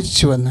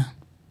സ്വീകരിച്ചുവെന്ന്.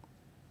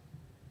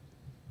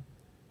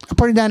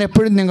 അപ്പോൾ ഞാൻ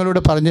എപ്പോഴും നിങ്ങളോട്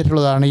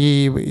പറഞ്ഞിട്ടുള്ളതാണ്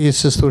ഈ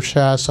ശുശ്രൂഷ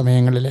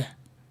സമയങ്ങളിൽ,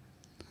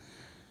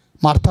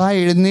 മാർത്ത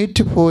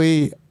എഴുന്നേറ്റ് പോയി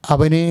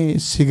അവനെ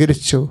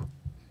സ്വീകരിച്ചു.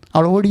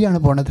 അവൾ ഓടിയാണ്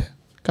പോണത്.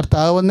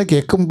 കർത്താവ് വന്ന്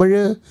കേൾക്കുമ്പോൾ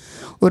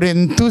ഒരു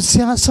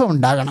എന്തൂസ്യാസം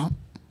ഉണ്ടാകണം.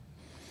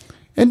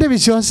 എൻ്റെ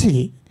വിശ്വാസി,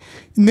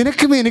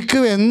 നിനക്കും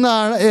എനിക്കും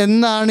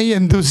എന്നാണ് ഈ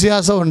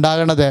എന്തൂസ്യാസം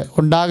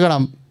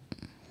ഉണ്ടാകണം.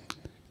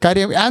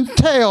 കാര്യം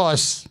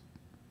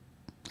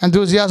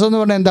എന്തൂസിയാസം എന്ന്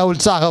പറഞ്ഞാൽ എന്താ?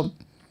 ഉത്സാഹം.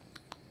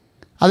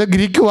 അത്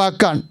ഗ്രീക്ക്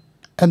വാക്കാണ്.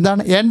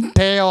 എന്താണ്?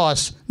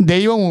 എൻതേയോസ്,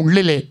 ദൈവം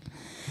ഉള്ളിലെ.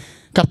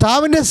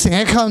 കർത്താവിൻ്റെ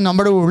സ്നേഹം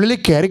നമ്മുടെ ഉള്ളിൽ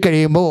കയറി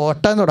കഴിയുമ്പോൾ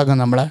ഓട്ടാൻ തുടങ്ങും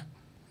നമ്മൾ.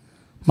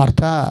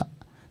 മാർത്ത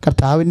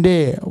കർത്താവിൻ്റെ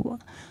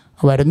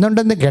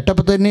വരുന്നുണ്ടെന്ന്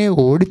കേട്ടപ്പോൾ തന്നെ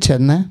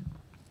ഓടിച്ചെന്ന്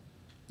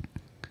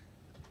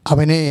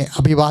അവനെ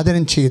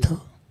അഭിവാദനം ചെയ്തു.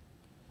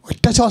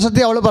 ഒറ്റ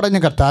ശ്വാസത്തെ അവൾ പറഞ്ഞു,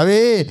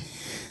 കർത്താവേ,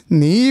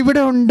 നീ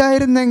ഇവിടെ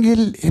ഉണ്ടായിരുന്നെങ്കിൽ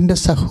എൻ്റെ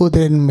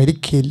സഹോദരൻ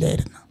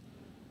മരിക്കില്ലായിരുന്നു.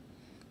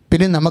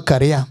 പിന്നെ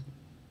നമുക്കറിയാം.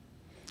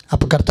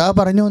 അപ്പോൾ കർത്താവ്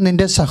പറഞ്ഞു,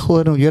 നിൻ്റെ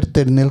സഹോദരൻ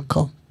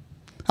ഉയർത്തെഴുന്നേൽക്കും.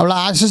 അവളെ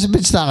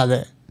ആശ്വസിപ്പിച്ചതാണത്.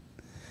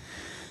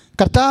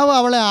 കർത്താവ്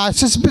അവളെ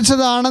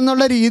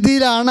ആശ്വസിപ്പിച്ചതാണെന്നുള്ള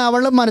രീതിയിലാണ്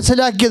അവൾ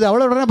മനസ്സിലാക്കിയത്. അവൾ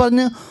ഉടനെ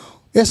പറഞ്ഞു,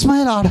 യെസ് മൈ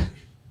ലോർഡ്,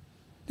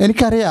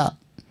 എനിക്കറിയാം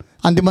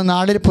അന്തിമ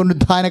നാളിൽ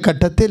പുനരുദ്ധാന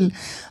ഘട്ടത്തിൽ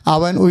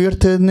അവൻ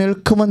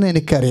ഉയർത്തെഴുന്നേൽക്കുമെന്ന്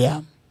എനിക്കറിയാം.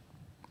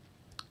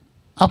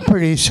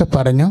 അപ്പോഴീശോ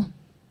പറഞ്ഞു,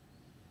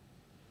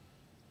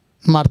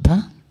 മാർത്ത,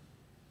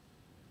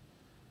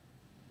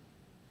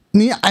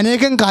 നീ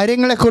അനേകം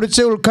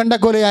കാര്യങ്ങളെക്കുറിച്ച്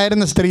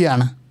ഉത്കണ്ഠക്കൊലയായിരുന്ന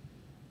സ്ത്രീയാണ്.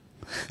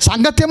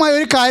 സാങ്കത്യമായ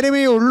ഒരു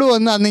കാര്യമേ ഉള്ളൂ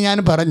എന്ന് അന്ന് ഞാൻ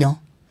പറഞ്ഞു.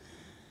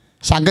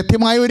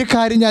 സാങ്കത്യമായ ഒരു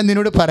കാര്യം ഞാൻ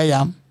നിന്നോട്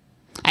പറയാം.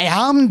 I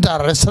am the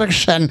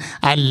resurrection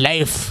and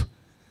life.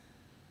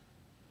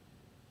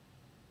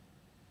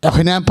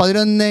 Yohannan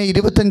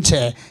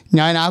 11:25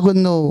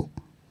 ഞാനാകുന്നു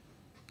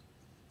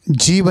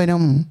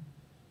ജീവനും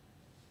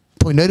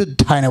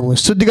പുനരുദ്ധാനവും.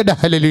 സ്തുതിക്കട്ടെ.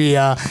 ഹല്ലേലൂയ.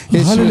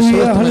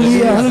 ഹല്ലേലൂയ,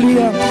 ഹല്ലേലൂയ,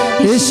 ഹല്ലേലൂയ.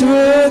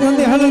 യേശുവേ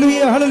നന്ദി.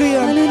 ഹല്ലേലൂയ, ഹല്ലേലൂയ.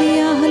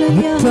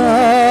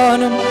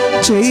 ഉത്ഥാനം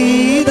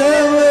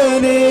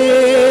ചെയ്തവനെ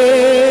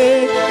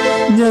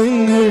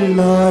ഞങ്ങൾ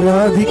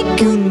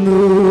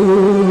ആരാധിക്കുന്നു.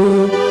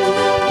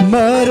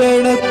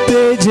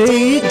 മരണത്തെ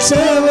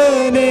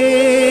ജയിച്ചവനെ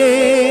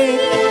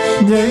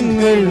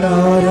ഞങ്ങൾ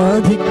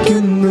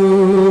ആരാധിക്കുന്നു.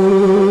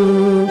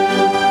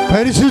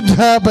 പരിശുദ്ധ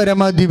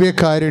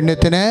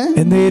പരമദിവ്യകാരുണ്യത്തിന്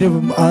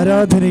എന്നേരവും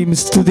ആരാധനയും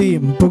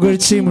സ്തുതിയും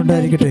പുകഴ്ചയും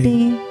ഉണ്ടായിരിക്കട്ടെ.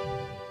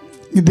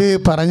 ഇത്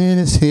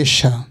പറഞ്ഞതിന്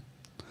ശേഷം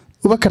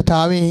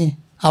ഉപകർത്താവേ,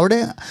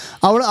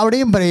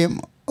 അവിടെയും പറയും,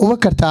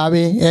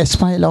 ഉപകർത്താവേ, യെസ്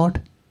മൈ ലോർഡ്.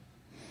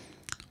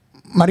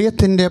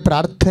 മറിയത്തിൻ്റെ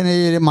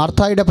പ്രാർത്ഥനയിൽ,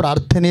 മാർത്തായുടെ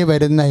പ്രാർത്ഥനയിൽ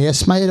വരുന്ന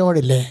യെസ് മൈ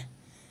ലോർഡില്ലേ,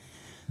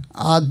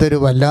 അതൊരു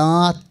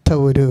വല്ലാത്ത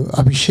ഒരു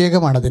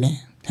അഭിഷേകമാണതിന്.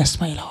 Yes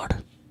my Lord.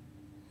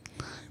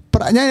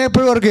 ഞാൻ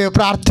എപ്പോഴും ഓർക്ക്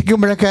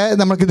പ്രാർത്ഥിക്കുമ്പോഴൊക്കെ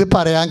നമുക്കിത്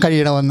പറയാൻ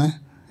കഴിയണമെന്ന്.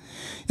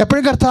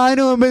 എപ്പോഴും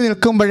കർത്താവിന് മുമ്പിൽ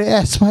നിൽക്കുമ്പോൾ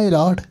yes my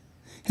Lord,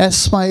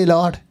 yes my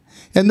Lord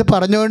എന്ന്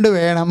പറഞ്ഞുകൊണ്ട്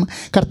വേണം,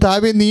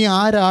 കർത്താവേ നീ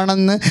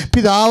ആരാണെന്ന്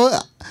പിതാവ്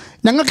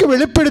ഞങ്ങൾക്ക്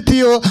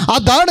വെളിപ്പെടുത്തിയോ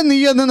അതാണ് നീ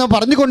എന്ന്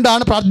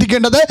പറഞ്ഞുകൊണ്ടാണ്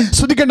പ്രാർത്ഥിക്കേണ്ടത്,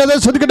 സ്തുതിക്കേണ്ടത്.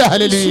 സ്തുതിക്കട്ടെ.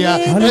 ഹല്ലേലൂയ.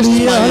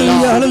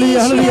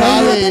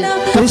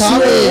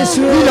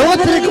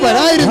 ലോകത്തിലേക്ക്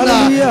വരായിരുന്ന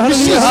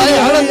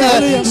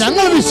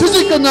ഞങ്ങൾ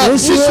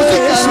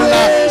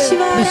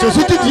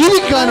വിശ്വസിച്ച്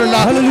ജീവിക്കാനുള്ള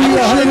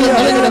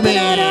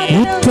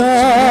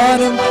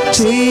ഉത്ഥാനം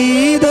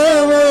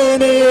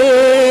ചെയ്തവനെ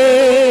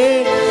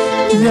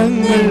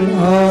ഞങ്ങൾ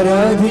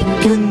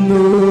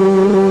ആരാധിക്കുന്നു.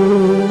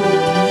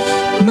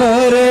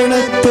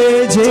 മരണത്തെ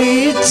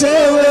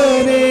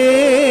ജയിച്ചവനെ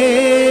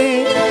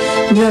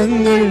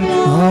ഞങ്ങൾ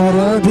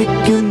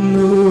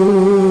ആരാധിക്കുന്നു.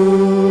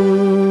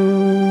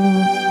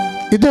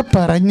 ഇത്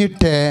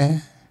പറഞ്ഞിട്ട്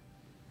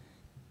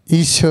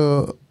ഈശോ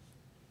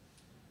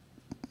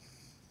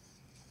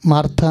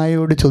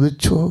മാർത്തായോട്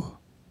ചോദിച്ചു,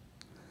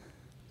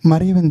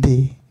 മറിയമെന്തേ?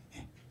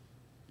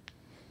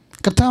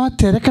 കർത്താവ്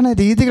തിരക്കണ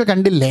രീതികൾ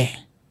കണ്ടില്ലേ?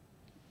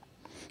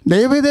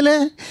 ദൈവത്തിലെ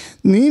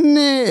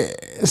നിന്നെ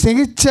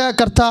സ്നേഹിച്ച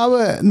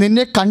കർത്താവ്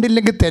നിന്നെ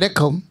കണ്ടില്ലെങ്കിൽ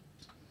തിരക്കും.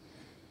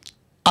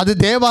 അത്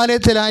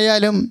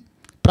ദേവാലയത്തിലായാലും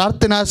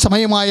പ്രാർത്ഥനാ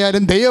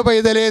സമയമായാലും ദൈവ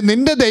പൈതലേ,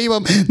 നിന്റെ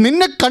ദൈവം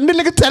നിന്നെ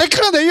കണ്ണിലേക്ക്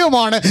തിരക്കുന്ന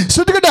ദൈവമാണ്.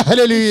 ശ്രുതികട്ടെ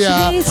ഹല്ലേലൂയ,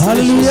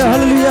 ഹല്ലേലൂയ,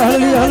 ഹല്ലേലൂയ,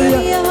 ഹല്ലേലൂയ,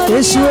 ഹല്ലേലൂയ.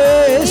 യേശുവേ,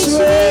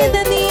 യേശുവേ,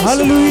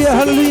 ഹല്ലേലൂയ,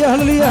 ഹല്ലേലൂയ,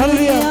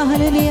 ഹല്ലേലൂയ,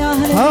 ഹല്ലേലൂയ.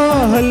 ആ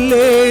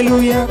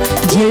ഹല്ലേലൂയ,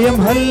 ജയം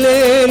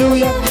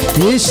ഹല്ലേലൂയ,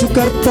 യേശു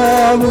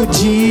കർത്താവ്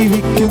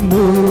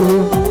ജീവിക്കുന്നു.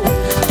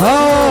 ആ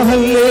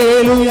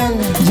ഹല്ലേലൂയ,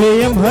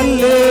 ജയം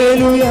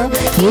ഹല്ലേലൂയ,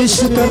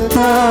 യേശു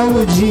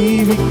കർത്താവ്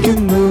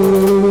ജീവിക്കുന്നു.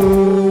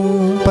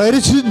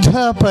 പരിശുദ്ധ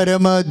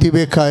പരമ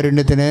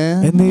ദിവ്യകാരുണ്യത്തിന്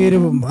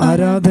എന്നേരവും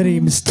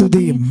ആരാധനയും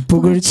സ്തുതിയും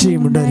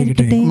പുകഴ്ചയും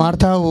ഉണ്ടായിരിക്കട്ടെ.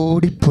 മാർത്താവ്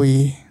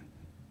ഓടിപ്പോയി.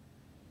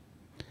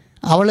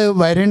 അവള്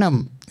വരണം,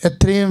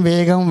 എത്രയും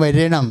വേഗം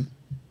വരണം,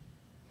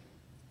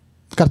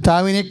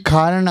 കർത്താവിനെ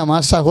കാണണം. ആ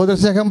സഹോദര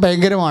സ്നേഹം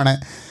ഭയങ്കരമാണ്.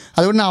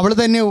 അതുകൊണ്ട് അവൾ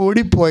തന്നെ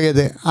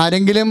ഓടിപ്പോയത്.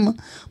 ആരെങ്കിലും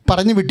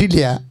പറഞ്ഞു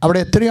വിട്ടില്ല. അവിടെ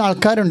എത്രയോ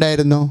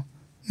ആൾക്കാരുണ്ടായിരുന്നു.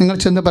 നിങ്ങൾ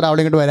ചെന്ന് പറ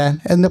അവളെ ഇങ്ങോട്ട് വരാൻ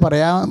എന്ന്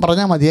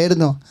പറഞ്ഞാൽ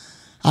മതിയായിരുന്നു.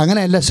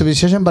 അങ്ങനെയല്ല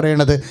സുവിശേഷം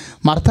പറയണത്.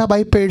 മാർത്ത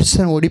ബൈ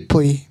പേഴ്സൺ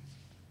ഓടിപ്പോയി.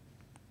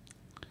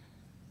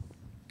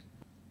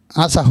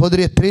 ആ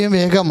സഹോദരി എത്രയും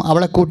വേഗം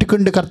അവളെ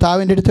കൂട്ടിക്കൊണ്ട്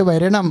കർത്താവിൻ്റെ അടുത്ത്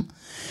വരണം.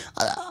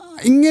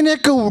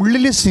 ഇങ്ങനെയൊക്കെ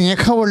ഉള്ളിൽ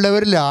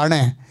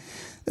സ്നേഹമുള്ളവരിലാണ്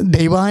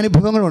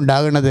ദൈവാനുഭവങ്ങൾ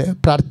ഉണ്ടാകുന്നത്.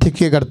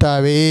 പ്രാർത്ഥിക്കുക,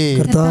 കർത്താവേ,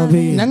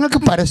 ഞങ്ങൾക്ക്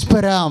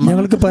പരസ്പരം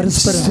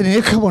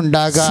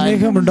സ്നേഹമുണ്ടാകാൻ,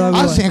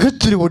 ആ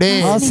സ്നേഹത്തിലൂടെ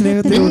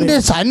നിന്റെ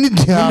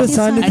സാന്നിധ്യം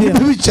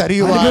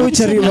അനുഭവിച്ചറിയുവാൻ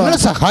ഞങ്ങളെ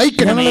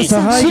സഹായിക്കണമേ.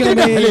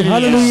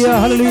 ഹല്ലേലൂയ,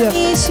 ഹല്ലേലൂയ,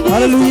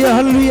 ഹല്ലേലൂയ,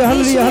 ഹല്ലേലൂയ,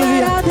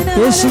 ഹല്ലേലൂയ.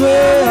 യേശുവേ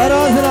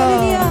ആരാധന.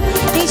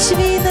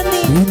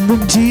 ഇന്നും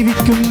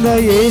ജീവിക്കുന്ന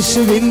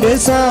യേശുവിന്റെ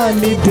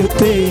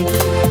സാന്നിധ്യത്തെ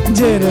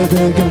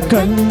ജനതകൾ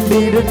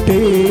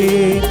കണ്ടിടട്ടെ.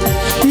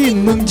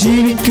 ഇന്നും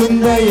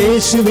ജീവിക്കുന്ന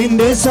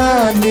യേശുവിന്റെ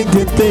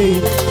സാന്നിധ്യത്തെ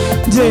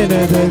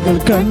ജനതകൾ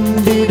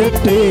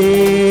കണ്ടിടട്ടെ.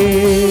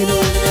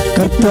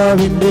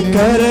 കർത്താവിന്റെ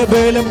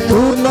കരബലം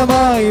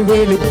പൂർണ്ണമായി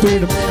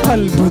വെളിപ്പെടും,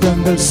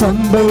 അത്ഭുതങ്ങൾ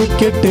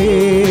സംഭവിക്കട്ടെ.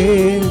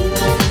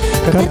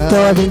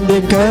 കർത്താവിന്റെ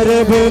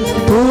കരബലം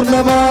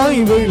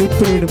പൂർണ്ണമായി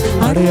വെളിപ്പെടും,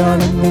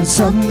 അടയാളങ്ങൾ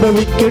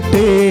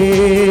സംഭവിക്കട്ടെ.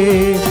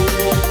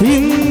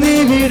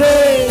 ഇന്നിവിടെ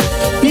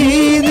ഈ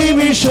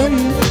നിമിഷം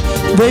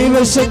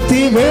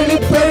ദൈവശക്തി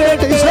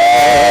വെളിപ്പെടട്ടെ.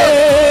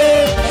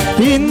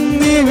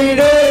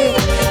 ഇന്നിവിടെ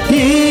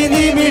ഈ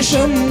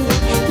നിമിഷം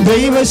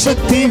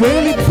ദൈവശക്തി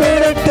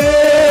വെളിപ്പെടട്ടെ.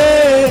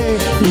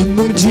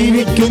 ഇന്നും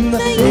ജീവിക്കുന്ന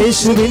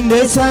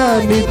യേശുവിന്റെ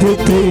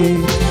സാന്നിധ്യത്തെ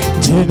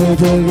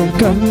ജനതകൾ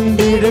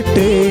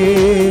കണ്ടിടട്ടെ.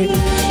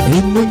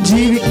 ഇന്നും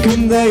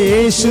ജീവിക്കുന്ന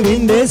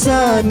യേശുവിന്റെ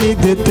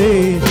സാന്നിധ്യത്തെ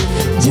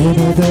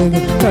ജനതകൾ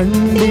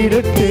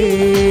കണ്ടിടട്ടെ.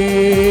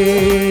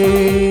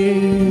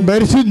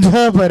 പരിശുദ്ധ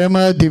പരമ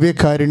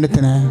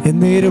ദിവ്യകാരുണ്യത്തിന്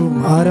എന്നേരവും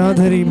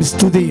ആരാധനയും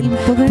സ്തുതിയും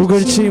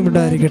പുകഴ്ചയും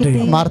ഉണ്ടായിരിക്കട്ടെ.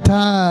 മാർത്ത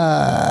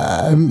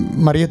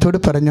മറിയത്തോട്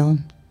പറഞ്ഞു,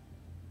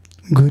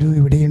 ഗുരു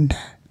ഇവിടെയുണ്ട്,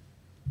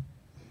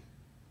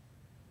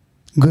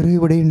 ഗുരു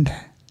ഇവിടെയുണ്ട്,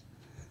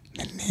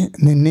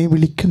 നിന്നെ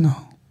വിളിക്കുന്നു.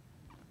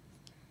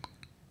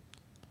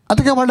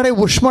 അതൊക്കെ വളരെ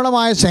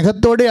ഊഷ്മളമായ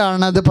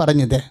സ്നേഹത്തോടെയാണ് അത്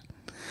പറഞ്ഞത്.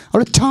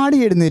 അവൾ ചാടി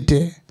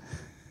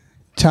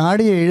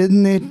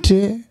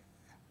എഴുന്നേറ്റ്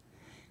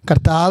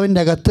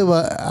കർത്താവിൻ്റെ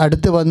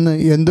അടുത്ത് വന്ന്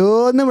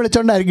എന്തോന്ന്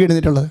വിളിച്ചുകൊണ്ടായിരിക്കും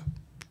എഴുന്നേറ്റുള്ളത്.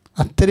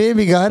 അത്രയും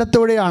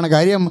വികാരത്തോടെയാണ്.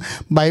 കാര്യം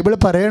ബൈബിൾ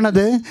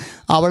പറയണത്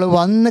അവൾ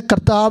വന്ന്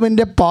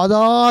കർത്താവിൻ്റെ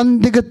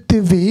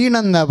പാദാന്തികത്തിൽ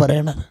വീണെന്നാണ്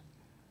പറയണത്.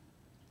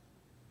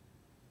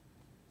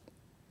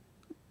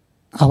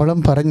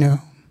 അവളും പറഞ്ഞു,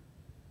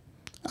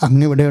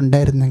 അങ്ങിവിടെ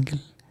ഉണ്ടായിരുന്നെങ്കിൽ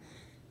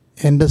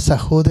എൻ്റെ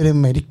സഹോദരൻ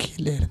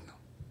മരിക്കില്ലായിരുന്നു.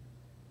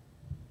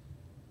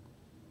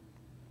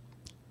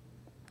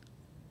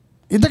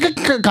 ഇതൊക്കെ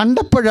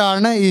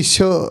കണ്ടപ്പോഴാണ്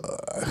ഈശോ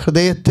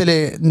ഹൃദയത്തിൽ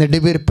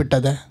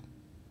നെടുവീർപ്പിട്ടത്.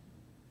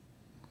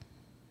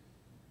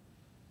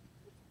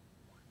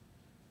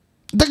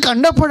 ഇത്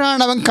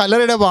കണ്ടപ്പോഴാണ് അവൻ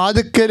കല്ലറയുടെ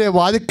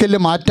വാതിക്കൽ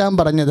മാറ്റാൻ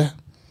പറഞ്ഞത്.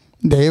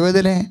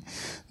 ദൈവത്തിനെ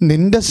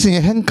നിൻ്റെ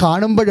സ്നേഹം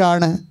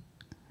കാണുമ്പോഴാണ്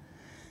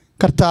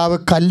കർത്താവ്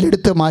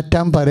കല്ലെടുത്ത്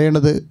മാറ്റാൻ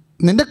പറയണത്.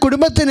 നിൻ്റെ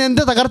കുടുംബത്തിന്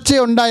എന്ത്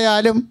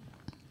തകർച്ചയുണ്ടായാലും,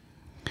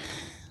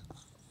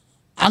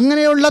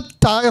 അങ്ങനെയുള്ള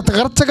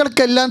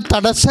തകർച്ചകൾക്കെല്ലാം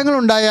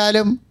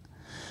തടസ്സങ്ങളുണ്ടായാലും,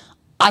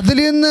 അതിൽ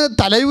നിന്ന്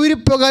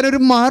തലയൂരിപ്പോകാൻ ഒരു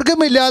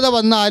മാർഗമില്ലാതെ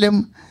വന്നാലും,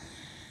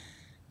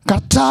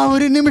 കർത്താവ്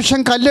ഒരു നിമിഷം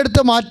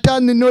കല്ലെടുത്ത് മാറ്റാൻ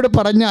നിന്നോട്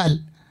പറഞ്ഞാൽ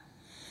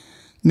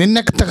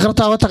നിന്നെ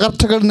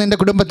തകർച്ചകൾ നിൻ്റെ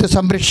കുടുംബത്തെ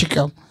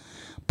സംരക്ഷിക്കാം.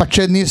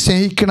 പക്ഷേ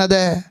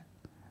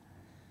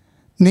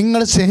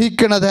നിങ്ങൾ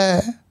സ്നേഹിക്കണത്,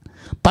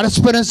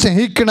 പരസ്പരം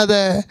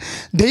സ്നേഹിക്കണത്,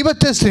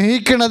 ദൈവത്തെ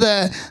സ്നേഹിക്കണത്,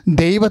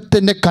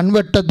 ദൈവത്തിൻ്റെ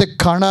കൺവെട്ടത്തെ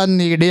കാണാൻ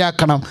നീ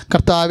ഇടയാക്കണം.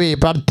 കർത്താവേ,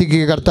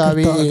 പ്രാർത്ഥിക്കുക,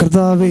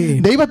 കർത്താവേ,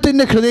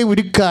 ദൈവത്തിൻ്റെ ഹൃദയം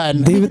ഒരുക്കാൻ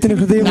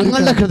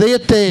ഞങ്ങളുടെ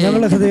ഹൃദയത്തെ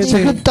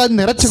സ്നേഹത്താൽ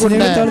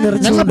നിറച്ചുകൊണ്ട്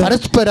ഞങ്ങൾ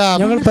പരസ്പരം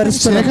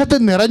സ്നേഹത്തെ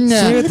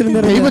നിറഞ്ഞ്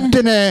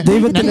ദൈവത്തിന്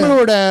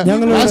ഞങ്ങളോട്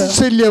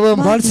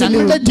വാത്സല്യവും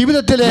ഞങ്ങളുടെ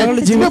ജീവിതത്തിൽ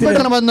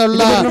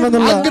ജീവിക്കണമെന്നുള്ള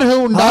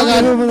ആഗ്രഹവും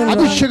ഉണ്ടാകാൻ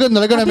അഭിഷേകം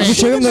നൽകണമേ.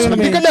 യേശുവേ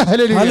നന്ദി.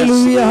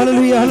 ഹല്ലേലൂയ,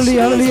 ഹല്ലേലൂയ,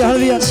 ഹല്ലേലൂയ,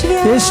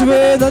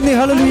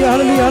 ഹല്ലേലൂയ,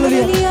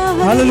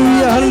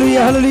 ഹല്ലേലൂയ, ഹല്ലേലൂയ,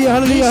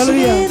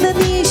 ഹല്ലേലൂയ.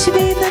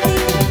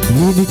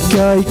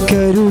 എനിക്കായി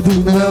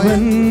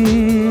കരുതുന്നവൻ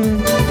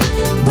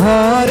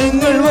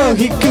ഭാരങ്ങൾ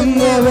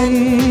വഹിക്കുന്നവൻ,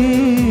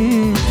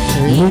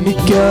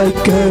 എനിക്കായി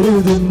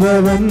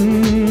കരുതുന്നവൻ,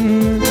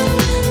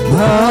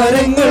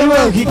 ഭാരങ്ങൾ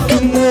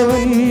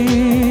വഹിക്കുന്നവൻ,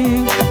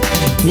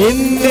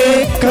 എന്നെ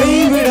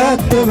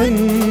കൈവിടാത്തവൻ,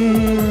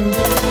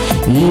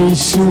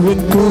 യേശുവൻ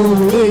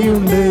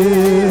കൂടെയുണ്ട്.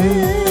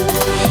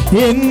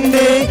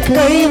 എന്നെ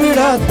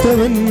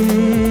കൈവിടാത്തവൻ,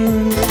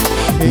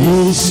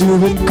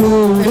 യേശുവൻ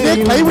കൂടെ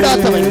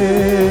കൈവിടാത്തവൻ,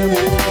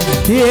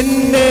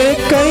 എന്നെ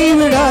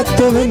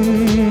കൈവിടാത്തവൻ,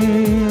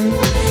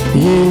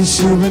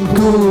 യേശുവൻ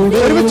കൂടെ.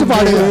 ഒരുമിച്ച്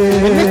പാടുക.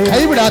 എന്നെ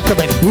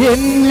കൈവിടാത്തവൻ,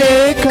 എന്നെ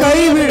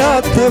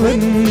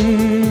കൈവിടാത്തവൻ,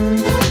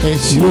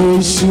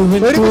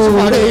 യേശുവൻ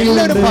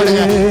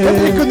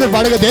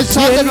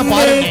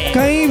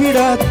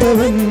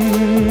കൈവിടാത്തവൻ,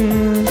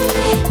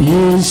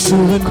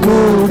 യേശുവൻ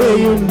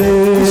കൂടെയുണ്ട്.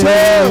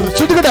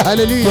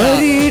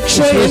 പരീക്ഷ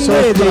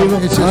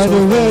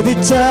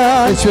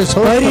അനുവദിച്ചാൽ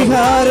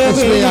പരിഹാരം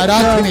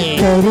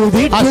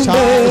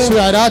കരുതിയിട്ടുണ്ട്.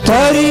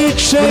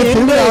 പരീക്ഷ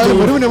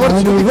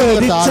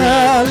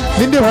അനുവദിച്ചാൽ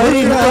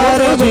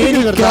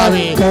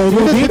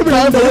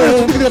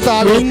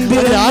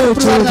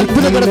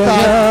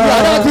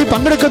പരിഹാരം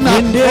പങ്കെടുക്കുന്ന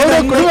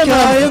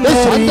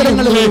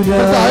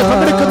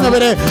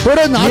പങ്കെടുക്കുന്നവരെ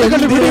ഓരോ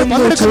നാടുകളിൽ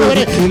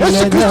പങ്കെടുക്കുന്നവരെ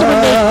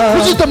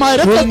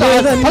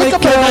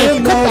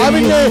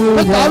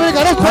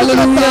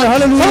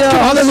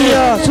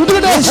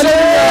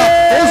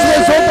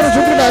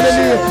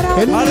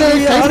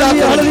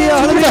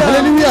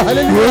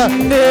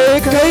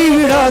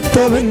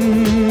കൈവിടാത്തവൻ,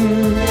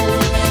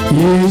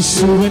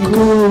 യേശുവൻ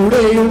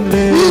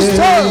കൂടെയുണ്ട്.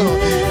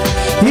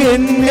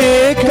 എന്നെ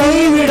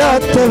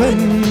കൈവിടാത്തവൻ,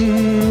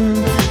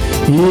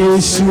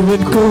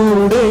 യേശുവൻ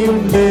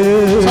കൂടെയുണ്ട്.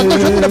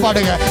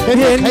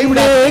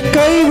 എന്നെ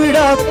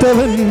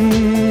കൈവിടാത്തവൻ,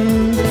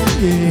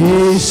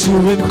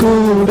 യേശുവൻ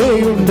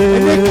കൂടെയുണ്ട്.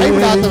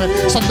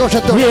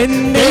 സന്തോഷത്തോടെ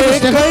എന്നെ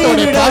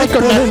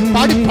കൈവിടാത്തവൻ,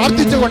 പാടി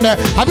പ്രാർത്ഥിച്ചുകൊണ്ട്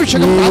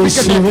അഭിഷേകം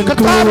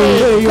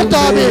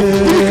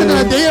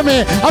ദൈവമേ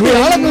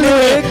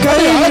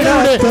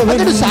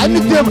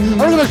സാന്നിധ്യം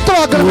അവർ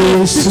വ്യക്തമാക്കണമേ.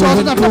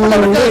 വിശ്വാസം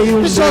നഷ്ടപ്പെട്ടവർക്ക്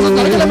വിശ്വാസം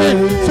നൽകണമേ.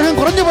 സ്നേഹം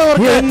കുറഞ്ഞു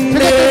പോയവർക്ക്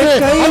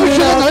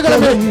അഭിഷേകം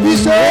നൽകണമേ.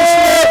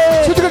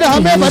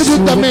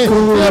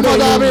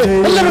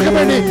 എല്ലാവർക്കും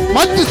വേണ്ടി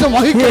മധ്യസ്ഥം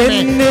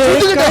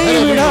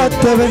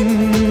വഹിക്കണമേ.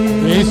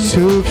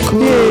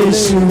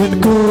 യേശുവൻ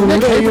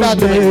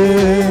കൂടെയുണ്ട്.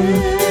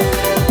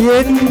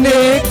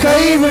 എന്നെ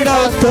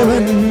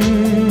കൈവിടാത്തവൻ,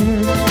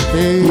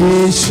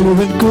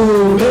 യേശുവൻ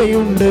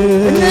കൂടെയുണ്ട്.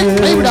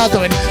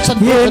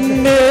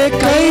 എന്നെ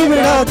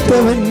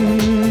കൈവിടാത്തവൻ,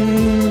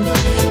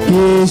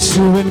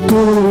 യേശുവൻ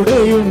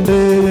കൂടെയുണ്ട്.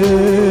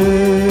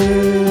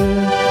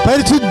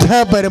 പരിശുദ്ധ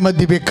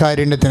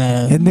പരമദിവ്യകാരുണ്യത്തിന്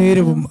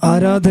എന്നേരവും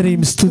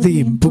ആരാധനയും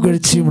സ്തുതിയും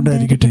പുകഴ്ചയും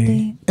ഉണ്ടായിരിക്കട്ടെ.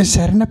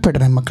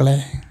 ശരണപ്പെടണം മക്കളെ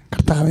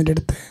കർത്താവിൻ്റെ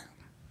അടുത്ത്.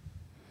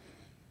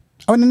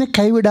 അവൻ എന്നെ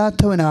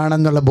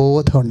കൈവിടാത്തവനാണെന്നുള്ള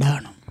ബോധം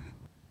ഉണ്ടാകണം.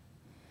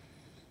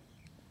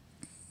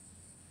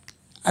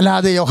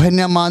 അല്ലാതെ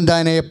യോഹന്നാൻ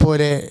മാന്താനയെ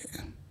പോലെ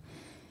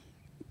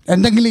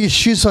എന്തെങ്കിലും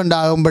ഇഷ്യൂസ്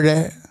ഉണ്ടാകുമ്പോൾ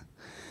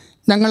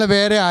ഞങ്ങൾ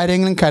വേറെ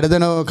ആരെങ്കിലും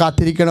കരുതണോ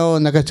കാത്തിരിക്കണോ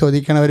എന്നൊക്കെ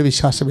ചോദിക്കണ ഒരു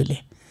വിശ്വാസമില്ലേ?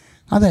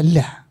 അതല്ല,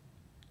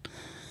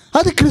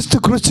 അത് ക്രിസ്തു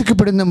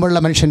ക്രൂശിക്കപ്പെടുമ്പോഴുള്ള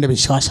മനുഷ്യൻ്റെ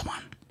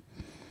വിശ്വാസമാണ്.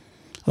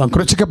 അവൻ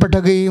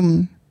ക്രൂശിക്കപ്പെടുകയും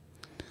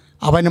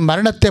അവൻ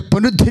മരണത്തെ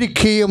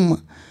പുനരുദ്ധരിക്കുകയും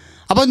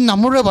അവൻ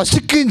നമ്മുടെ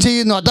വസിക്കുകയും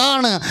ചെയ്യുന്നു.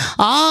 അതാണ്,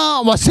 ആ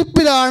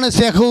വസിപ്പിലാണ്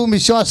സ്നേഹവും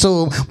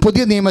വിശ്വാസവും,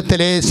 പുതിയ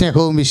നിയമത്തിലെ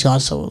സ്നേഹവും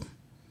വിശ്വാസവും.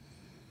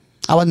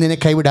 അവൻ നിന്നെ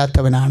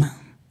കൈവിടാത്തവനാണ്.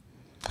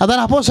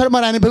 അതാണ്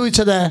അപ്പോസ്തലന്മാർ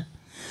അനുഭവിച്ചത്.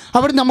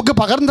 അവർ നമുക്ക്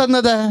പകർന്നു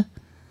തന്നത്.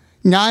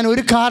 ഞാൻ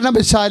ഒരു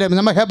കാരണവശാലും,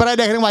 നമ്മൾ ഹെബ്രായ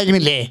ലേഖനം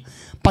വായിക്കുന്നില്ലേ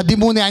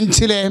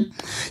 13:5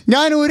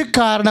 ഞാൻ ഒരു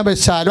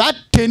കാരണവശാലും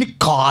അറ്റ് എനി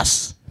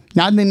കോസ്റ്റ്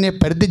ഞാൻ നിന്നെ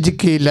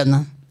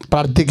പരിത്യജിക്കുകയില്ലെന്ന്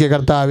പ്രാർത്ഥിക്കുക.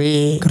 കർത്താവേ,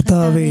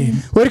 കർത്താവേ,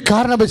 ഒരു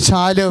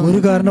കാരണവശാലും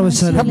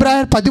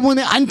ഹെബ്രായർ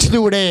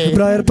 13:5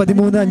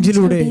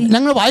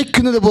 ഞങ്ങൾ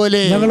വായിക്കുന്നത്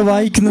പോലെ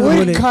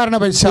ഒരു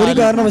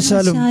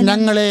കാരണവശാലും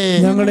ഞങ്ങളെ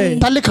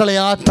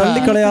തള്ളിക്കളയാത്ത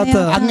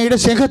അങ്ങയുടെ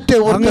സ്നേഹത്തെ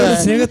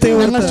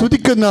ഞങ്ങൾ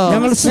സ്തുതിക്കുന്നു,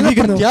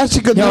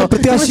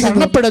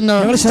 പ്രത്യാശിക്കുന്നു.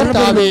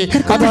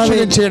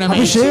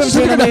 അഭിഷേകം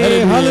ചെയ്യണമേ.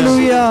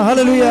 ഹല്ലേലൂയ,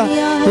 ഹല്ലേലൂയ.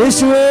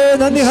 യേശുവേ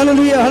നന്ദി.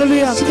 ഹല്ലേലൂയ,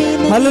 ഹല്ലേലൂയ,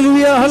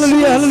 ഹല്ലേലൂയ,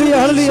 ഹല്ലേലൂയ, ഹല്ലേലൂയ,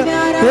 ഹല്ലേലൂയ.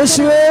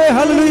 യേശുവേ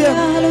ഹല്ലേലൂയ,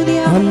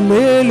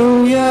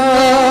 ഹല്ലേലൂയ,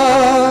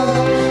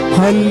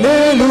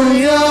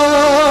 ഹല്ലേലൂയ,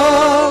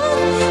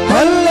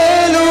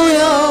 ഹല്ലേലൂയ,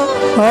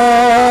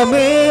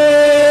 ആമേൻ.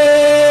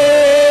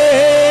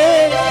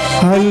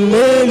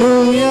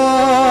 ഹല്ലേലൂയ,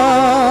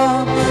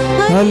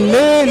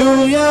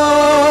 ഹല്ലേലൂയ,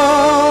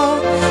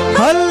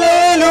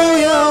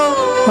 ഹല്ലേലൂയ,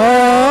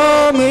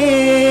 ആമേൻ.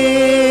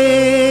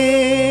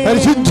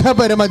 പരിശുദ്ധ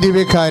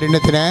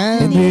പരമദിവ്യകാരുണ്യത്തിന്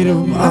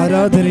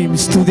ആരാധനയും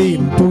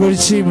സ്തുതിയും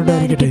പുകഴ്ചയും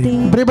ഉണ്ടായിരിക്കട്ടെ.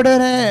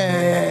 പ്രിയപ്പെട്ടവരെ,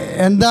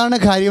 എന്താണ്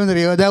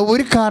കാര്യമെന്നറിയോ? അത്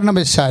ഒരു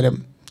കാരണവശാലും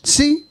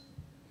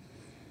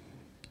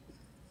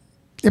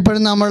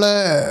ഇപ്പോഴും നമ്മൾ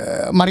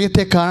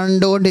മറിയത്തെ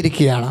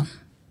കണ്ടുകൊണ്ടിരിക്കുകയാണ്.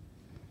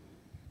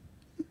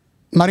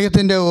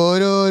 മറിയത്തിൻ്റെ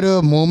ഓരോരോ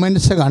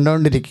മൂമെൻറ്റ്സ്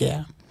കണ്ടുകൊണ്ടിരിക്കുക.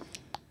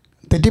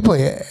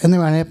 തെറ്റിപ്പോയി എന്ന്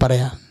വേണമെങ്കിൽ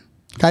പറയാം.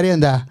 കാര്യം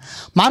എന്താ?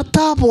 മാർത്ത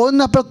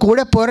പോകുന്നപ്പോൾ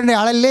കൂടെ പോരേണ്ട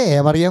ആളല്ലേ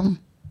മറിയം?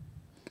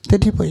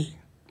 തെറ്റിപ്പോയി.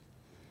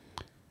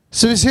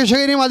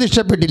 സുവിശേഷകനെയും അത്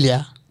ഇഷ്ടപ്പെട്ടില്ല,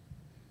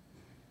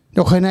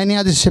 യോഹന്നാനെയും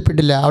അത്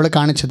ഇഷ്ടപ്പെട്ടില്ല. അവൾ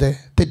കാണിച്ചത്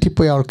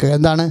തെറ്റിപ്പോയി. അവൾക്ക്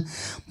എന്താണ്?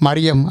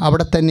 മറിയം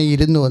അവിടെ തന്നെ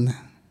ഇരുന്നു എന്ന്.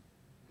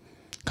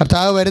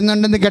 കർത്താവ്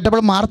വരുന്നുണ്ടെന്ന്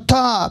കേട്ടപ്പോൾ മാർത്ത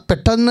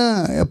പെട്ടെന്ന്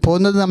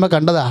പോകുന്നത് നമ്മൾ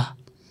കണ്ടതാ.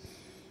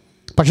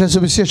 പക്ഷേ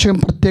സുവിശേഷകൻ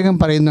പ്രത്യേകം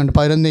പറയുന്നുണ്ട്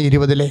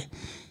 11:20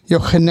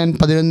 യോഹന്നാൻ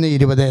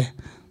 11:20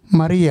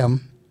 മറിയം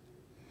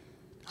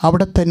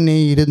അവിടെ തന്നെ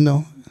ഇരുന്നു.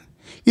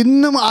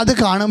 ഇന്നും അത്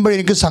കാണുമ്പോൾ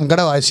എനിക്ക്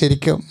സങ്കടമായി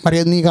ശരിക്കും.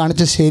 മറിയം, നീ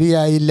കാണിച്ചത്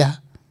ശരിയായില്ല.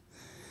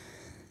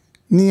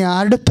 നീ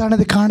ആരുടെ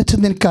അടുത്താണത്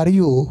കാണിച്ചതെന്ന്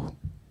എനിക്കറിയുമോ?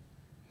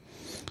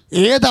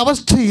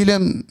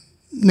 ഏതവസ്ഥയിലും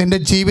നിൻ്റെ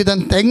ജീവിതം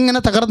എങ്ങനെ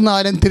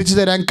തകർന്നാലും തിരിച്ചു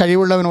തരാൻ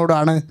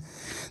കഴിവുള്ളവനോടാണ്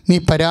നീ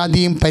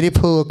പരാതിയും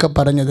പരിഭവവും ഒക്കെ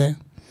പറഞ്ഞത്.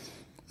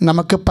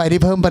 നമുക്ക്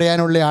പരിഭവം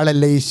പറയാനുള്ള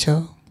ആളല്ല ഈശോ.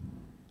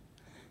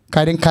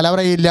 കാര്യം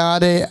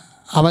കലവറയില്ലാതെ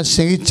അവൻ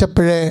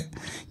സ്നേഹിച്ചപ്പോഴേ,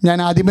 ഞാൻ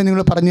ആദ്യമേ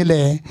നിങ്ങൾ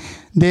പറഞ്ഞില്ലേ,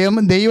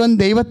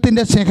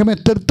 ദൈവത്തിൻ്റെ സ്നേഹം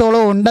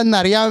എത്രത്തോളം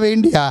ഉണ്ടെന്നറിയാൻ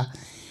വേണ്ടിയാ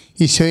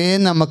ഈശോയെ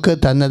നമുക്ക്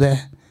തന്നത്.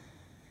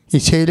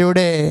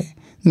 ഈശോയിലൂടെ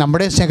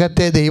നമ്മുടെ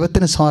സ്നേഹത്തെ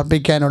ദൈവത്തിന്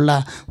സമർപ്പിക്കാനുള്ള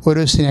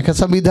ഒരു സ്നേഹ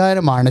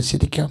സംവിധാനമാണ്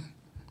ശരിക്കും.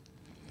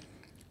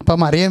 അപ്പം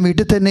മറിയം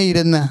വീട്ടിൽ തന്നെ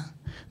ഇരുന്ന്,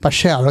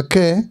 പക്ഷേ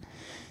അവൾക്ക്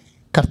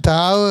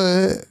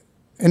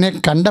കർത്താവിനെ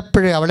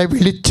കണ്ടപ്പോൾ, അവളെ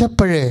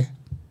വിളിച്ചപ്പോൾ,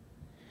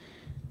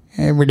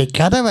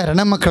 വിളിക്കാതെ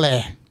വരണം മക്കളെ,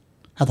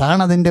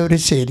 അതാണ് അതിൻ്റെ ഒരു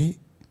ശരി.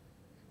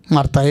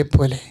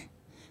 മാർത്തായെപ്പോലെ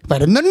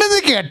വരുന്നുണ്ടെന്ന്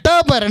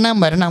കേട്ടാൽ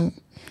വരണം.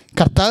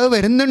 കർത്താവ്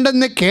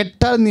വരുന്നുണ്ടെന്ന്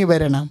കേട്ടാൽ നീ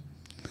വരണം.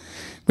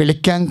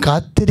 വിളിക്കാൻ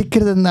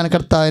കാത്തിരിക്കരുതെന്നാണ്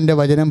കർത്താവിൻ്റെ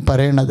വചനം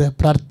പറയണത്.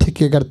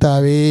 പ്രാർത്ഥിക്കുക,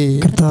 കർത്താവേ,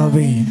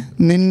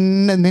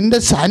 നിന്റെ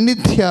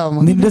സാന്നിധ്യം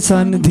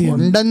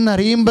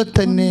ഉണ്ടെന്നറിയുമ്പോൾ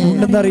തന്നെ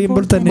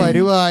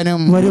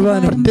വരുവാനും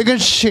പ്രത്യേകം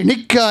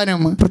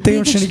ക്ഷണിക്കാനും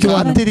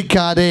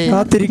കാത്തിരിക്കാതെ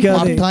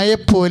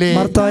മാർത്തായെപ്പോലെ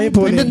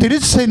നിന്റെ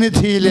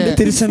തിരുസന്നിധിയിൽ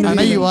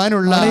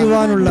അണയുവാനുള്ള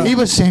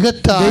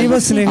ദൈവസ്നേഹത്താൽ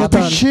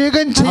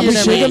അഭിഷേകം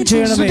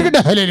ചെയ്യണമേ.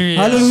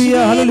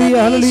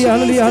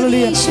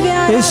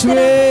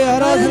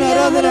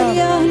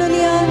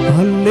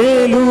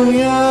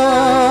 ഹല്ലേലൂയ,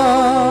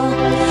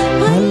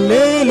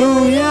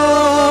 ഹല്ലേലൂയ,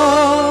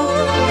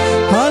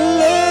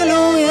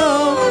 ഹല്ലേലൂയ,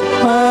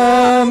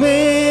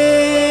 ആമേൻ.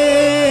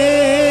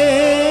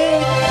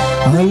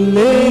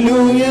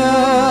 ഹല്ലേലൂയ,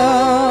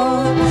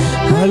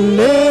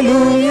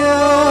 ഹല്ലേലൂയ,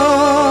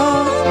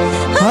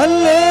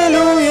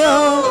 ഹല്ലേലൂയ,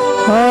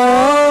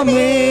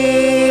 ആമേൻ.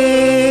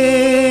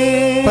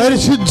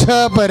 പരിശുദ്ധ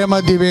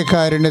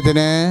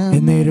പരമദിവ്യകാരുണ്യത്തിന്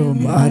എന്നേരവും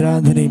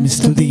ആരാധനയും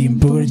സ്തുതിയും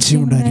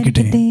പുകഴ്ചയും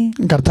ഉണ്ടായിരിക്കട്ടെ.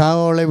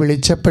 കർത്താവോളെ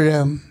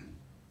വിളിച്ചപ്പോഴും,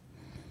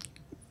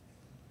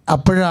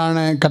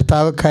 അപ്പോഴാണ്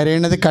കർത്താവ്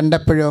കരയണത്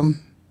കണ്ടപ്പോഴും,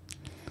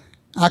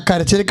 ആ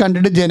കരച്ചിൽ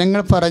കണ്ടിട്ട്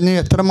ജനങ്ങൾ പറഞ്ഞു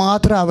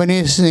എത്രമാത്രം അവനെ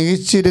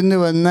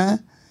സ്നേഹിച്ചിരുന്നുവെന്ന്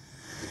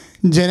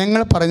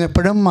ജനങ്ങൾ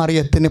പറഞ്ഞപ്പോഴും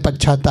മറിയത്തിന്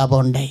പശ്ചാത്താപം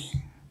ഉണ്ടായി.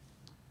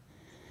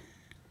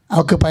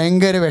 അവൾക്ക്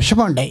ഭയങ്കര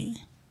വിഷമമുണ്ടായി.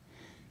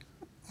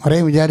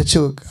 മറിയം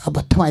വിചാരിച്ചു,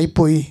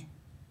 അബദ്ധമായിപ്പോയി,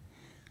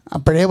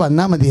 അപ്പോഴേ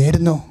വന്നാൽ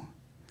മതിയായിരുന്നു.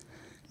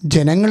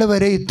 ജനങ്ങൾ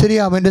വരെ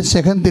ഇത്രയും അവൻ്റെ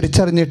സ്നേഹം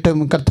തിരിച്ചറിഞ്ഞിട്ടും,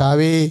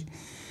 കർത്താവേ,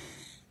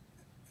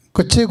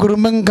 കൊച്ചു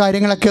കുടുംബം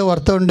കാര്യങ്ങളൊക്കെ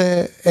ഓർത്തുകൊണ്ട്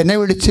എന്നെ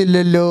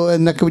വിളിച്ചില്ലല്ലോ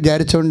എന്നൊക്കെ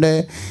വിചാരിച്ചുകൊണ്ട്,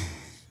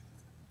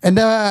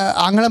 എൻ്റെ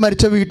ആങ്ങളെ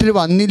മരിച്ച വീട്ടിൽ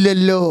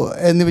വന്നില്ലല്ലോ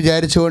എന്ന്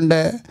വിചാരിച്ചുകൊണ്ട്,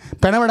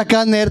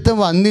 പിണമടക്കാൻ നേരത്തെ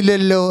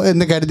വന്നില്ലല്ലോ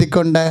എന്ന്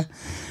കരുതിക്കൊണ്ട്,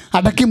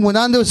 അടക്കി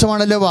 3-ാം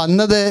ദിവസമാണല്ലോ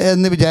വന്നത്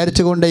എന്ന്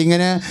വിചാരിച്ചുകൊണ്ട്,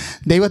 ഇങ്ങനെ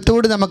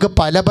ദൈവത്തോട് നമുക്ക്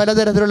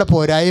പലതരത്തിലുള്ള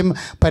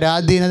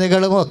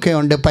പരാധീനതകളും ഒക്കെ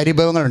ഉണ്ട്,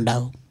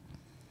 പരിഭവങ്ങളുണ്ടാകും.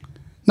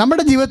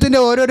 നമ്മുടെ ജീവിതത്തിൻ്റെ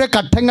ഓരോരോ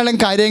ഘട്ടങ്ങളും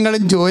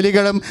കാര്യങ്ങളും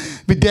ജോലികളും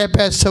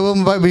വിദ്യാഭ്യാസവും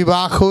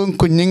വിവാഹവും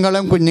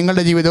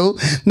കുഞ്ഞുങ്ങളുടെ ജീവിതവും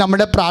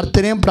നമ്മുടെ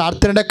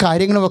പ്രാർത്ഥനയുടെ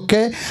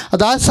കാര്യങ്ങളുമൊക്കെ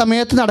അതാ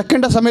സമയത്ത്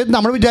നടക്കേണ്ട സമയത്ത്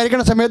നമ്മൾ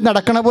വിചാരിക്കേണ്ട സമയത്ത്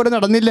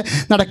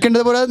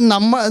നടക്കേണ്ടതുപോലെ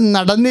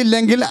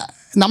നടന്നില്ലെങ്കിൽ,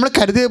 നമ്മൾ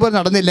കരുതിയതുപോലെ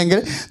നടന്നില്ലെങ്കിൽ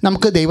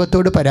നമുക്ക്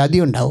ദൈവത്തോട് പരാതി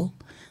ഉണ്ടാവും,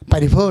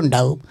 പരിഭവം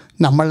ഉണ്ടാവും.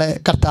 നമ്മൾ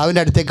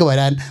കർത്താവിൻ്റെ അടുത്തേക്ക്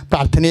വരാൻ,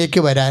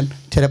 പ്രാർത്ഥനയ്ക്ക് വരാൻ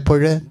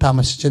ചിലപ്പോൾ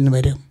താമസിച്ചെന്ന്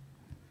വരും.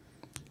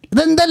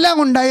 ഇതെന്തെല്ലാം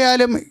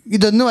ഉണ്ടായാലും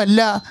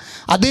ഇതൊന്നുമല്ല,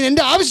 അതിന്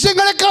എൻ്റെ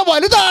ആവശ്യങ്ങളെക്കാൾ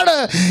വലുതാണ്.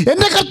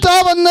 എൻ്റെ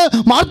കർത്താവെന്ന്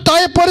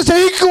മാർത്തായെപ്പോലെ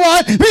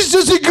സ്നേഹിക്കുവാൻ,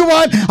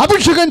 വിശ്വസിക്കുവാൻ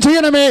അഭിഷേകം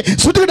ചെയ്യണമേ.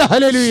 സ്തുതിയുടെ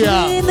ഹല്ലേലൂയ,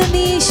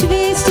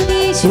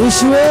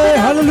 യേശുവേ,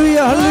 ഹല്ലേലൂയ,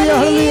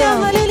 ഹല്ലേലൂയ,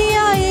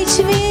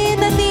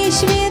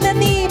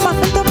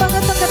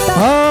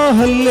 ഹല്ലേലൂയ,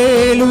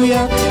 ഹല്ലേലൂയ,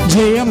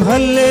 ജയം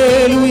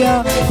ഹല്ലേലൂയ,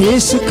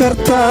 യേശു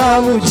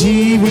കർത്താവ്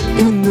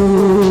ജീവിക്കുന്നു.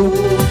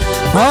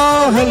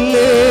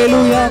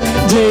 ഹല്ലേലൂയ,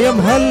 ജയം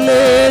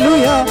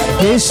ഹല്ലേലൂയ,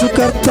 യേശു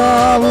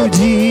കർത്താവ്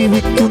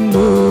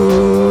ജീവിക്കുന്നു.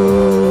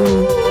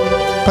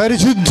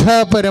 പരിശുദ്ധ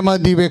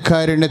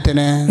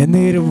പരമദിവ്യകാരുണ്യത്തിന്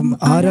എന്നേരവും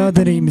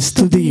ആരാധനയും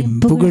സ്തുതിയും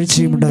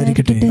പുകഴ്ചയും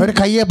ഉണ്ടായിരിക്കട്ടെ. ഒരു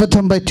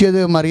കയ്യബദ്ധം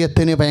പറ്റിയത്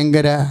മറിയത്തിന്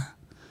ഭയങ്കര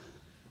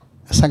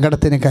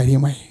സങ്കടത്തിന്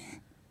കാര്യമായി.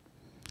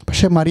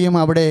 പക്ഷെ മറിയം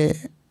അവിടെ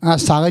ആ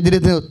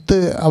സാഹചര്യത്തിനൊത്ത്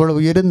അവൾ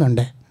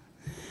ഉയരുന്നുണ്ട്.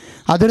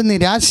 അതൊരു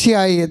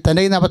നിരാശയായി, തൻ്റെ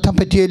കയ്യിൽ നിന്ന് അബദ്ധം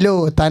പറ്റിയല്ലോ,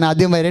 താൻ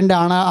ആദ്യം വരേണ്ട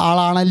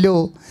ആളാണല്ലോ,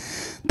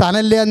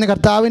 താനല്ലേ അന്ന്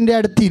കർത്താവിൻ്റെ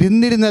അടുത്ത്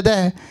ഇരുന്നിരുന്നത്,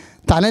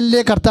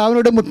 താനല്ലേ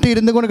കർത്താവിനോട്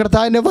മുട്ടിയിരുന്നു കൊണ്ട്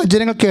കർത്താവിൻ്റെ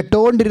വചനങ്ങൾ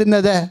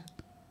കേട്ടുകൊണ്ടിരുന്നത്.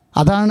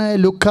 അതാണ്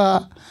ലൂക്ക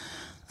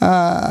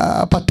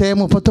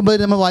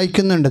 10:39 നമ്മൾ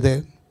വായിക്കുന്നുണ്ടത്.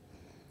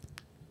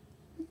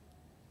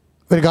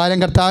 ഒരു കാലം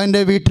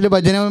കർത്താവിൻ്റെ വീട്ടിൽ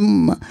വചനം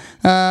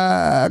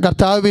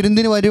കർത്താവ്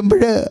വിരുന്നിന്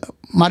വരുമ്പോൾ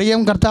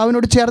മറിയം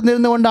കർത്താവിനോട്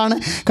ചേർന്നിരുന്നുകൊണ്ടാണ്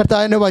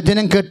കർത്താവിൻ്റെ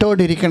വചനം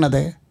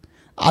കേട്ടുകൊണ്ടിരിക്കുന്നത്.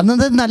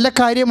 അന്നത് നല്ല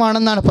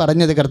കാര്യമാണെന്നാണ്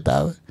പറഞ്ഞത്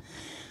കർത്താവ്.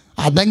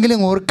 അതെങ്കിലും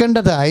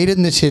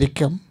ഓർക്കേണ്ടതായിരുന്നു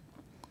ശരിക്കും.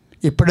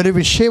 ഇപ്പോഴൊരു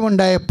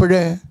വിഷയമുണ്ടായപ്പോൾ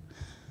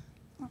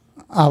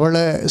അവൾ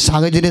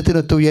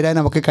സാഹചര്യത്തിനൊത്ത് ഉയരാൻ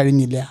നമുക്ക്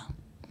കഴിഞ്ഞില്ല.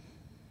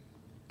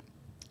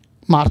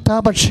 മാർത്ത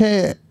പക്ഷേ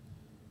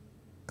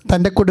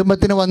തൻ്റെ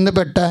കുടുംബത്തിന്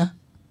വന്നുപെട്ട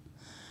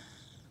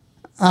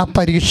ആ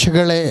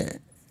പരീക്ഷകളെ,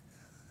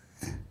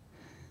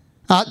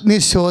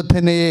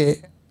 ആത്മശോധനയെ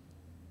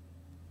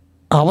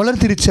അവൾ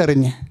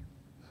തിരിച്ചറിഞ്ഞ്,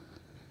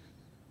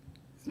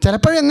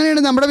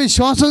 ചിലപ്പോഴെങ്ങനെയാണ് നമ്മുടെ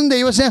വിശ്വാസവും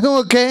ദൈവസ്നേഹവും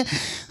ഒക്കെ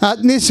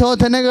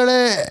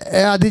ആത്മശോധനകളെ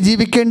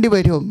അതിജീവിക്കേണ്ടി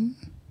വരും.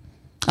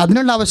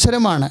 അതിനുള്ള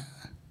അവസരമാണ്.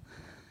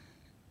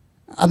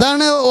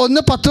 അതാണ്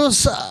 1 Petrus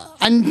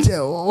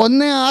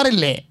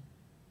 1:6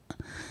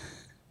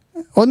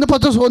 1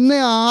 Petrus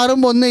 1:6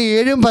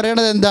 1:7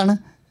 പറയണത് എന്താണ്?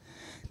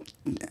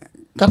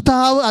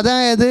 കർത്താവ്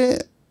അതായത്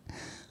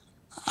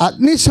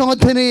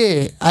അഗ്നിശോധനയെ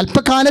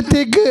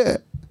അല്പകാലത്തേക്ക്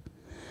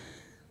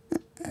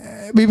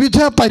വിവിധ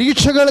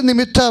പരീക്ഷകൾ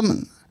നിമിത്തം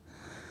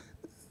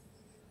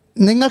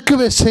നിങ്ങൾക്ക്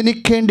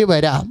വ്യസനിക്കേണ്ടി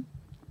വരാം.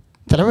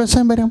 ചില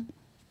വ്യസനം വരും.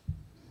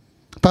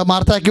 ഇപ്പോൾ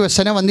മാർത്താക്ക്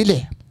വ്യസനം വന്നില്ലേ?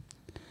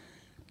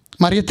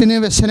 മറിയത്തിന്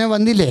വ്യസനം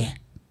വന്നില്ലേ?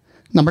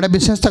 നമ്മുടെ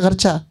ബിസിനസ്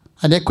തകർച്ച,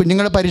 അല്ലെങ്കിൽ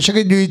കുഞ്ഞുങ്ങൾ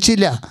പരീക്ഷയ്ക്ക്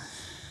ജയിച്ചില്ല,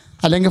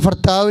 അല്ലെങ്കിൽ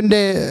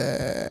ഭർത്താവിൻ്റെ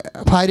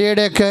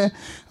ഭാര്യയുടെയൊക്കെ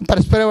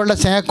പരസ്പരമുള്ള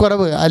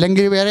സ്നേഹക്കുറവ്,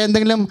 അല്ലെങ്കിൽ വേറെ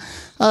എന്തെങ്കിലും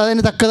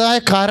അതിന് തക്കതായ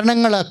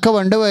കാരണങ്ങളൊക്കെ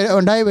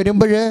ഉണ്ടായി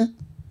വരുമ്പോൾ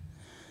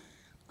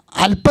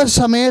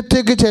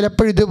അല്പസമയത്തേക്ക്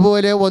ചിലപ്പോൾ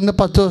ഇതുപോലെ 1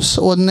 Petrus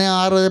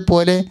 1:6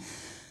 പോലെ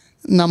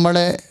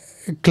നമ്മളെ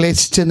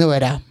ക്ലേശിച്ചെന്ന്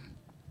വരാം.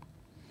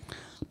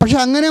 പക്ഷെ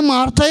അങ്ങനെ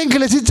മാർത്തയും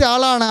ക്ലേശിച്ച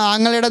ആളാണ്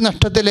ആങ്ങളുടെ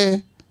നഷ്ടത്തിൽ.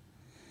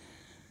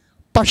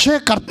 പക്ഷേ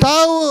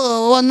കർത്താവ്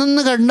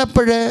വന്നെന്ന്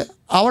കണ്ടപ്പോൾ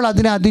അവൾ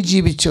അതിനെ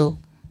അതിജീവിച്ചു.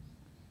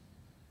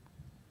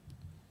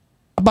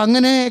 അപ്പം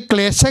അങ്ങനെ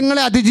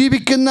ക്ലേശങ്ങളെ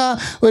അതിജീവിക്കുന്ന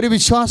ഒരു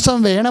വിശ്വാസം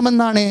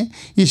വേണമെന്നാണ്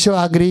ഈശോ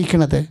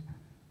ആഗ്രഹിക്കുന്നത്.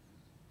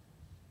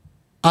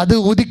 അത്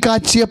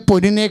ഊതിക്കാച്ചിയ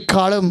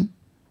പൊന്നിനേക്കാളും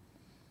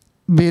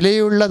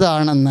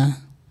വിലയുള്ളതാണെന്ന്.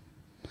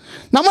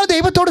 നമ്മൾ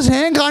ദൈവത്തോട്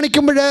സ്നേഹം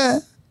കാണിക്കുമ്പോൾ,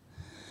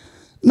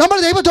 നമ്മൾ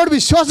ദൈവത്തോട്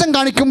വിശ്വാസം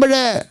കാണിക്കുമ്പോൾ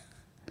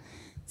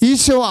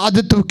ഈശോ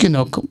അത് തൂക്കി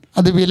നോക്കും.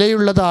 അത്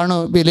വിലയുള്ളതാണോ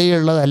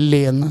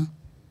വിലയുള്ളതല്ലേ എന്ന്.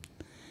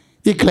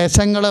 ഈ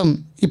ക്ലേശങ്ങളും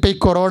ഇപ്പോൾ ഈ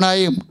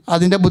കൊറോണയും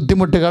അതിൻ്റെ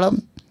ബുദ്ധിമുട്ടുകളും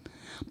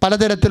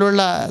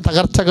പലതരത്തിലുള്ള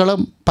തകർച്ചകളും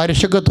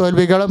പരീക്ഷയ്ക്ക്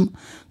തോൽവികളും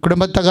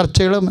കുടുംബ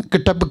തകർച്ചകളും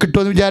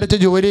കിട്ടുമെന്ന് വിചാരിച്ച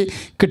ജോലി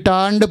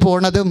കിട്ടാണ്ട്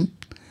പോണതും,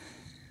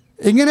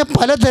 ഇങ്ങനെ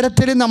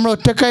പലതരത്തിൽ നമ്മൾ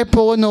ഒറ്റക്കായി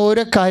പോകുന്ന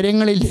ഓരോ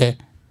കാര്യങ്ങളില്ലേ,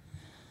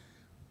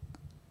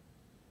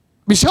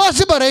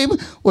 വിശ്വാസി പറയും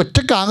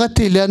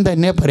ഒറ്റക്കാകത്തില്ല എന്ന്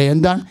തന്നെ പറയും.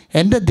 എന്താണ്?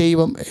 എൻ്റെ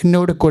ദൈവം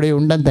എന്നോട് കൂടെ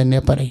ഉണ്ടെന്ന് തന്നെ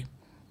പറയും.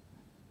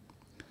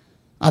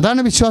 അതാണ്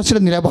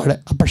വിശ്വാസിയുടെ നിലപാട്.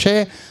 പക്ഷേ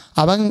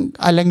അവൻ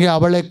അല്ലെങ്കിൽ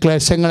അവളെ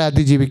ക്ലേശങ്ങളെ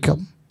അതിജീവിക്കും.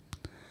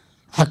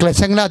 ആ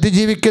ക്ലേശങ്ങളെ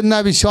അതിജീവിക്കുന്ന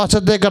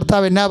വിശ്വാസത്തെ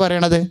കർത്താവ് എന്നാ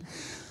പറയണത്?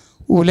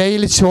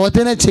 ഉലയിൽ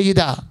ശോധന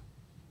ചെയ്ത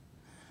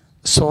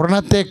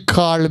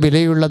സ്വർണത്തേക്കാൾ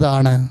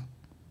വിലയുള്ളതാണ്.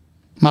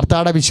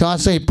 മാർത്തായുടെ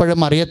വിശ്വാസം ഇപ്പോഴും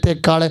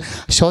മറിയത്തേക്കാൾ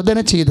ശോധന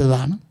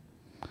ചെയ്തതാണ്.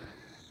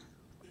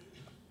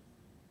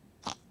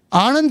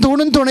 ആണും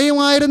തൂണും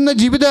തുണയുമായിരുന്ന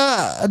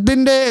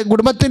ജീവിതത്തിൻ്റെ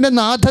കുടുംബത്തിൻ്റെ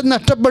നാഥൻ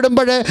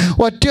നഷ്ടപ്പെടുമ്പോൾ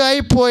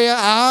ഒറ്റയായിപ്പോയ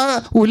ആ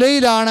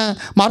ഉലയിലാണ്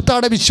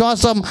മാർത്തായുടെ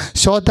വിശ്വാസം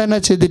ശോധന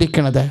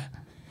ചെയ്തിരിക്കുന്നത്.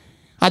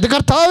 അത്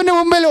കർത്താവിന്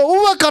മുമ്പിൽ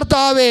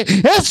കർത്താവേ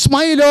യെസ്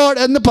മൈ ലോർഡ്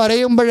എന്ന്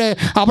പറയുമ്പോൾ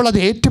അവളത്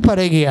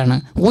ഏറ്റുപറയുകയാണ്.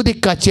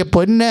 ഊതിക്കാച്ചിയ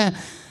പൊന്ന്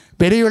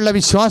വിലയുള്ള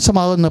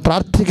വിശ്വാസമാകുന്നു.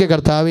 പ്രാർത്ഥിക്കുക,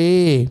 കർത്താവേ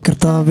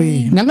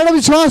ഞങ്ങളുടെ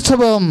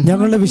വിശ്വാസവും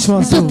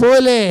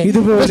ഇതുപോലെ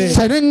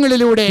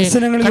വ്യസനങ്ങളിലൂടെ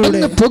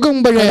കടന്നു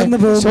പോകുമ്പോൾ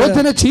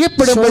ശോധന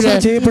ചെയ്യപ്പെടുമ്പോൾ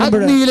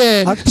അഗ്നിയിലെ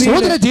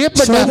ശോധന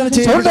ചെയ്യപ്പെട്ട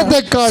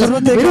സ്വർണ്ണത്തേക്കാൾ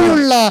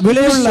വിലയുള്ള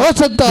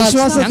വിശ്വാസത്താൽ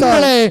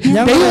ഞങ്ങളെ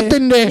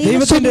ദൈവത്തിന്റെ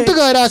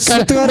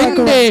സ്വത്തുകാരാക്കാൻ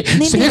നിന്റെ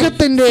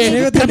സ്നേഹത്തിന്റെ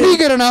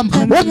ക്രമീകരണം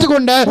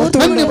ഓർത്തുകൊണ്ട്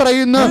നന്ദി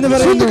പറയുന്നു.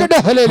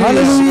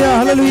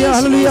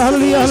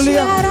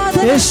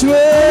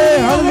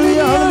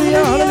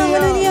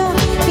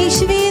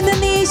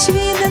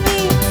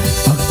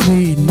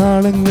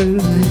 അഗ്നിനാളങ്ങൾ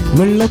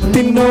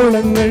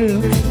വെള്ളത്തിനോളങ്ങൾ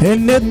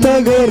എന്നെ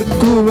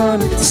തകർക്കുവാൻ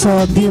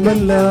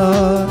സാധ്യമല്ല.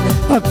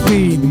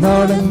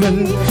 അഗ്നിനാളങ്ങൾ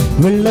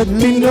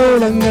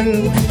വെള്ളത്തിനോളങ്ങൾ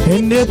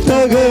എന്നെ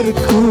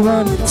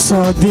തകർക്കുവാൻ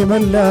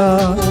സാധ്യമല്ല.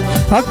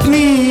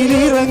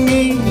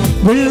 അഗ്നിയിലിറങ്ങി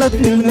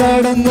വെള്ളത്തിൽ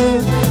നടന്ന്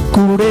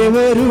കൂടെ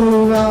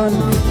വരുവാൻ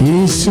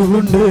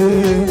യേശുവുണ്ട്.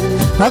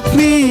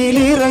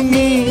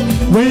 അഗ്നിയിലിറങ്ങി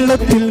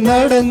വെള്ളത്തിൽ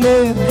നടന്ന്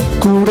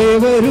കൂടെ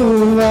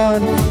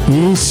വരുവാൻ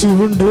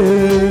യേശുവുണ്ട്.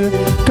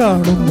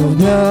 കാണുന്നു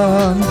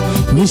ഞാൻ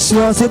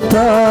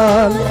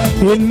വിശ്വാസത്താൽ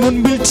എൻ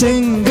മുൻപിൽ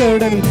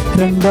ചെങ്കടൽ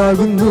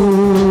രണ്ടാകുന്നു.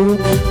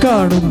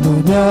 കാണുന്നു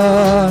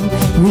ഞാൻ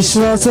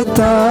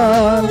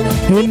വിശ്വാസത്താൽ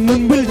എൻ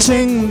മുൻപിൽ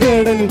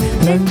ചെങ്കടൽ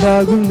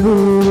രണ്ടാകുന്നു.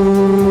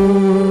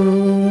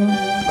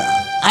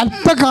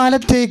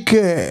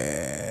 അല്പകാലത്തേക്ക്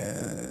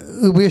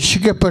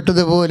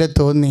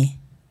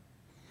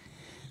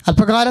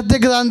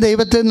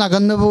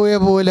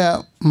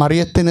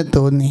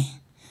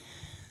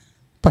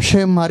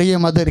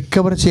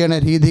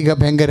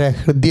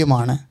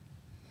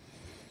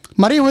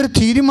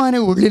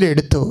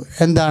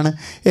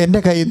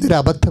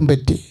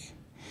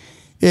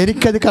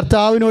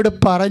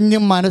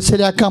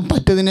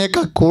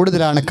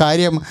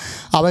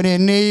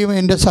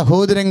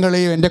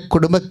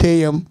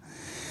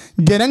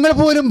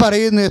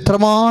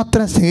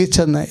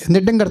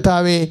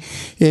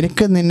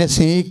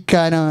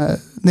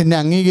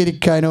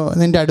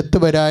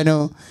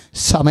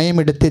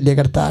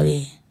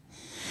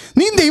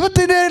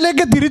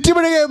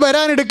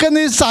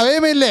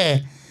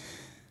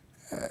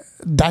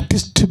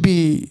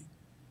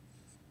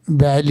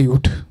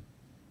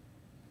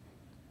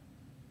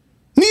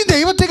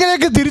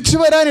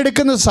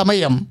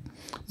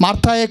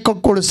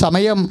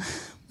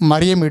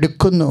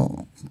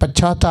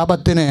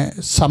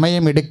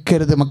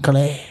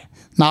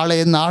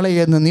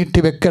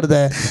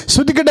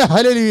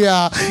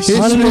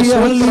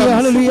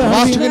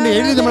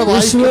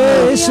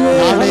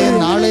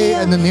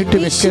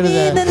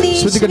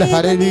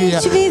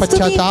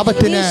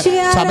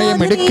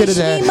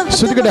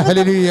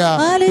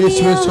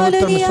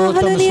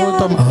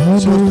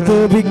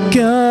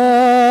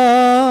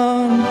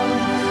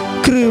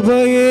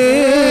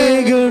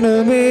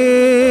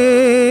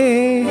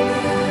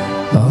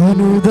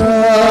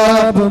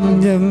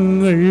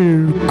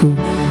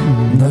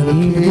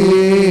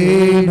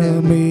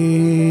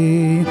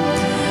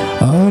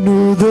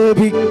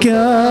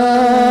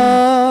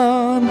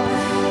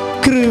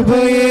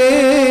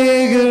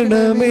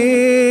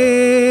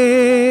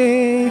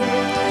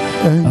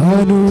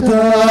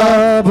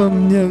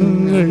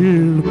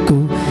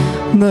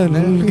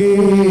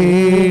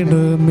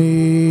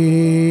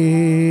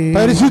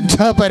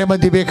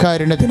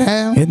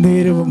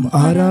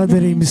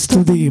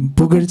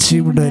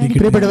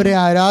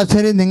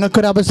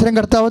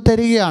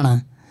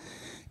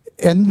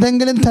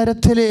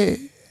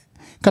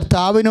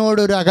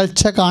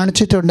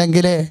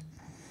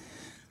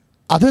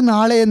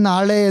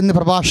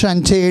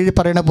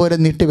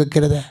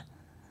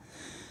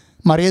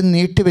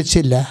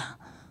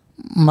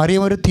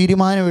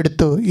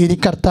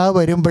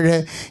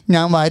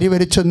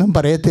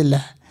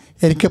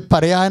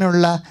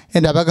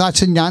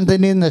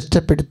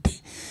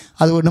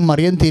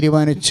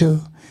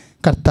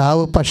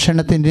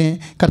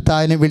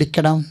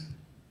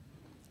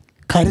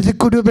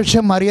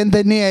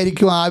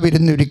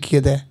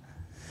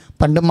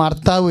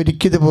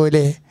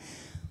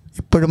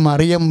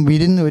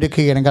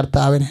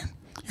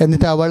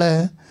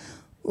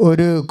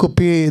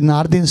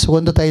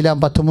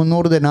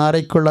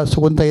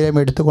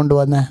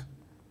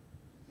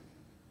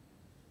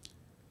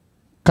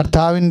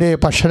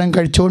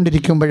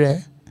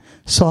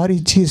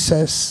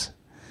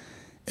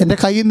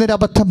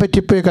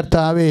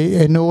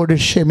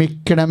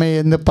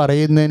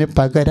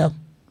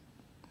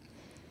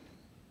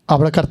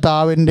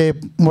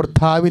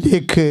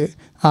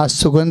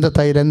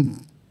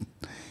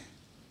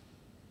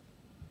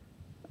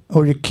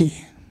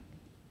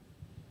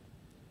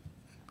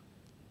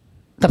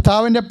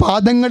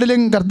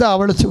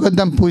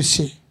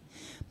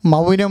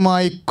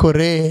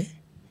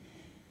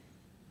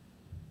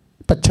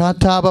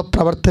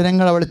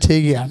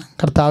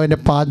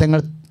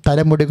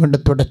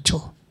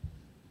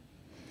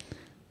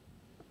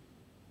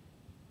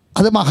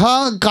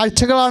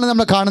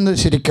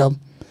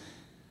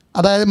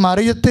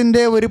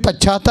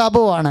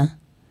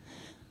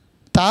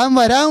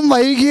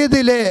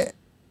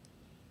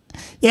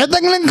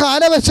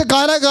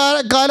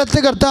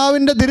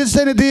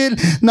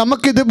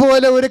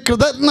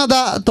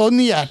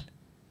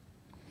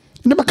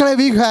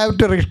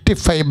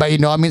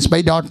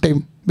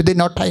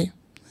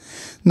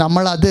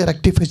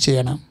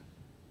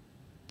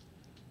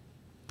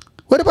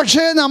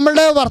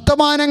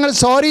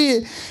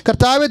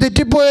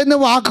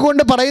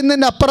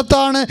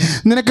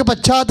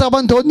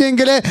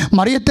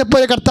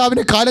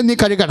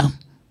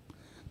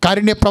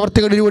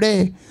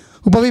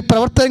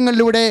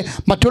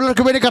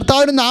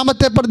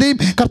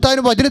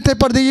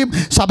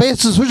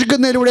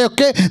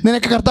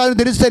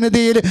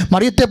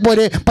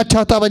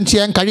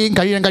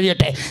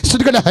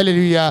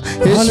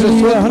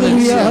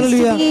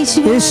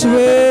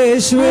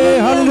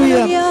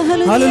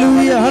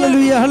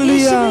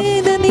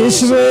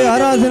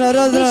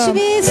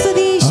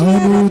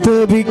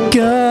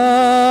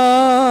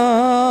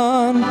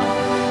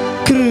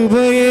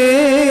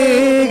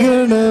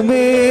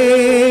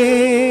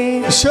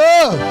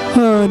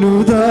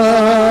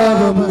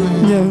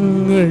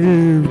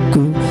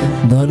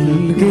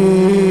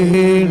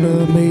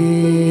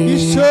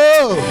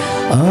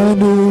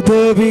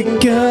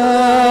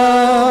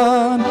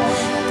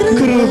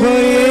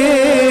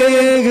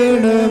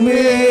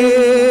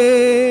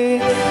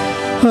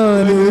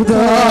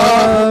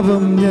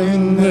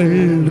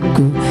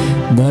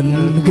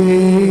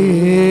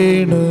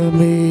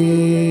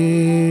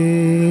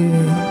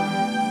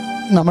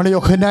നമ്മൾ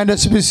യോഹന്നാൻ്റെ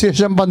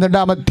സുവിശേഷം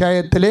 12-ാം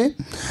അധ്യായത്തിൽ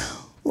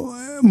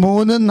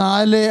 3,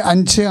 4,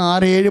 5,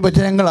 6, 7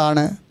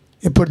 വചനങ്ങളാണ്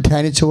ഇപ്പോൾ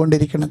ധ്യാനിച്ചു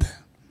കൊണ്ടിരിക്കുന്നത്.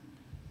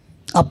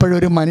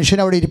 അപ്പോഴൊരു മനുഷ്യൻ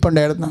അവിടെ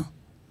ഇരിപ്പുണ്ടായിരുന്നു.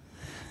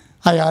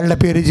 അയാളുടെ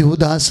പേര്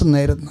ജൂദാസ്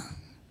എന്നായിരുന്നു.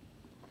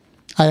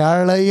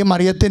 അയാൾ ഈ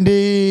മറിയത്തിൻ്റെ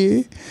ഈ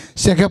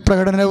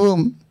സ്നേഹപ്രകടനവും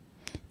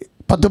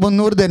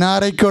 10-300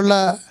 ദിനാറയ്ക്കുള്ള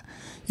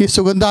ഈ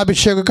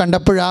സുഗന്ധാഭിഷേകം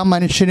കണ്ടപ്പോൾ ആ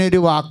മനുഷ്യനെ ഒരു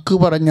വാക്ക്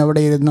പറഞ്ഞു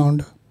അവിടെ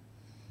ഇരുന്നുകൊണ്ട്,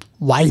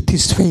 വൈറ്റ്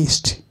ഈസ്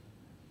വേസ്റ്റ്.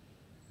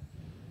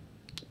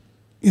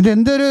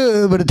 ഇതെന്തൊരു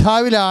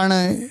വൃഥാവിലാണ്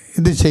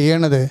ഇത്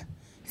ചെയ്യണത്,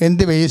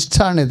 എന്ത്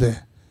വേസ്റ്റാണിത്.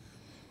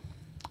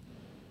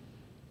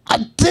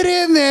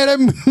 അത്രയും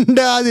നേരം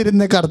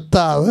മിണ്ടാതിരുന്ന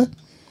കർത്താവ്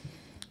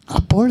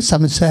അപ്പോൾ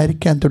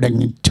സംസാരിക്കാൻ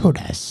തുടങ്ങി.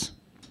 ജൂഡാസ്,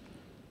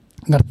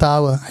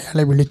 കർത്താവ്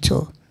അയാളെ വിളിച്ചു,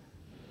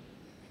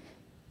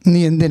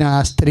 നീ എന്തിനാ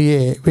ആ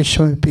സ്ത്രീയെ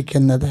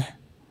വിഷമിപ്പിക്കുന്നത്?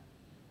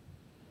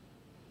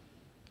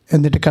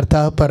 എന്നിട്ട്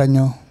കർത്താവ്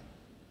പറഞ്ഞു,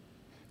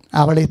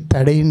 അവളെ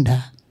തടയണ്ട.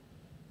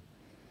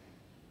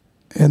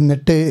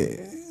 എന്നിട്ട്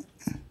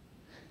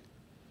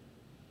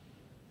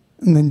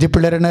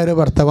നെഞ്ചിപ്പിളരണ ഒരു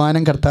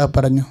വർത്തമാനം കർത്താവ്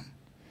പറഞ്ഞു.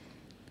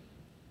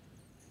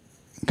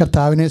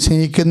 കർത്താവിനെ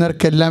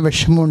സ്നേഹിക്കുന്നവർക്കെല്ലാം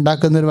വിഷമം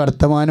ഉണ്ടാക്കുന്നൊരു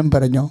വർത്തമാനം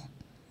പറഞ്ഞു.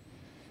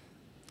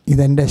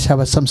 ഇതെൻ്റെ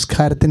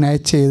ശവസംസ്കാരത്തിനായി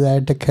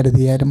ചെയ്തതായിട്ട്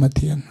കരുതിയാലും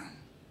മതിയെന്ന്.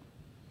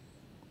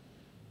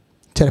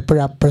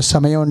 ചിലപ്പോൾ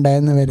സമയം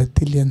ഉണ്ടായെന്ന്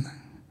വരത്തില്ലെന്ന്.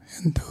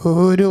 എന്തോ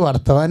ഒരു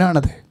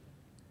വർത്തമാനമാണത്.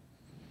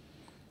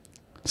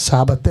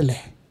 സാപത്തല്ലേ.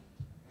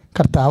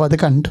 കർത്താവ് അത്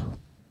കണ്ടു.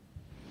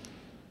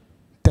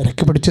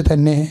 തിരക്ക് പിടിച്ച്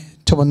തന്നെ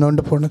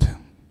ചുമന്നുകൊണ്ട് പോണത്.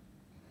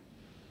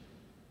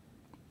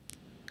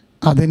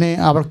 അതിനെ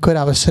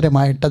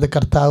അവൾക്കൊരവസരമായിട്ടത്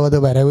കർത്താവ് അത്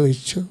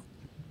വരവഴിച്ചു.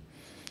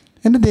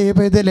 എൻ്റെ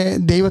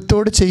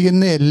ദൈവത്തോട്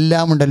ചെയ്യുന്ന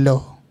എല്ലാം ഉണ്ടല്ലോ,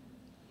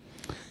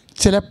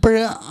 ചിലപ്പോൾ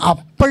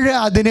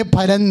അതിന്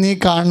ഫലം നീ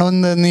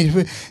കാണുമെന്ന്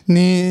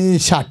നീ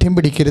ശാഠ്യം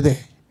പിടിക്കരുത്.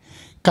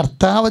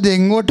 കർത്താവ് അത്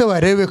എങ്ങോട്ട്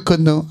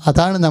വരവെക്കുന്നു,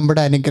 അതാണ്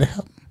നമ്മുടെ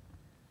അനുഗ്രഹം.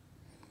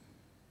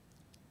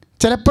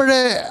 ചിലപ്പോൾ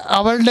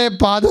അവളുടെ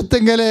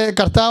പാദത്തെങ്കിൽ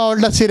കർത്താവ്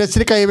അവളുടെ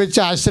ശിരസിൽ കൈവച്ച്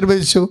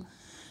ആശീർവദിച്ചു.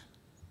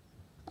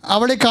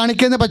 അവളെ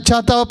കാണിക്കുന്ന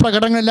പശ്ചാത്താപ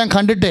പ്രകടനങ്ങളെല്ലാം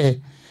കണ്ടിട്ടേ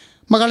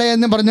മകളെ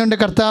എന്ന് പറഞ്ഞുകൊണ്ട്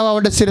കർത്താവ്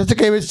അവളുടെ ശിരസ്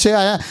കൈവച്ച്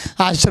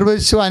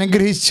ആശീർവദിച്ചു,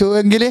 അനുഗ്രഹിച്ചു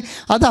എങ്കിൽ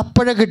അത്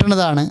അപ്പോഴേ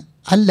കിട്ടുന്നതാണ്.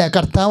 അല്ല,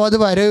 കർത്താവ് അത്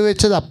വരവ്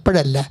വെച്ചത്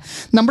അപ്പോഴല്ല.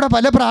 നമ്മുടെ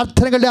പല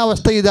പ്രാർത്ഥനകളുടെ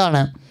അവസ്ഥ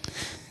ഇതാണ്.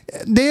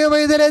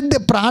 ദൈവവേദന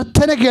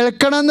പ്രാർത്ഥന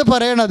കേൾക്കണമെന്ന്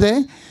പറയണത്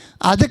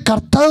അത്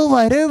കർത്താവ്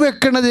വരവ്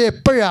വെക്കണത്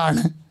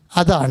എപ്പോഴാണ്,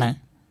 അതാണ്.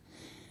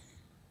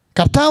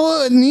 കർത്താവ്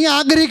നീ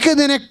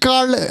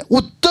ആഗ്രഹിക്കുന്നതിനേക്കാൾ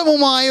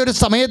ഉത്തമമായ ഒരു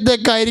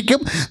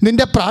സമയത്തേക്കായിരിക്കും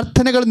നിൻ്റെ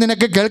പ്രാർത്ഥനകൾ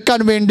നിനക്ക് കേൾക്കാൻ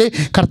വേണ്ടി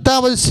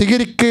കർത്താവ് അത്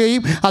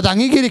സ്വീകരിക്കുകയും അത്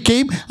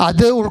അംഗീകരിക്കുകയും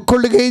അത്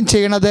ഉൾക്കൊള്ളുകയും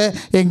ചെയ്യണത്.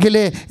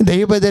 എങ്കിലേ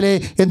ദൈവത്തിലെ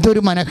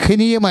എന്തൊരു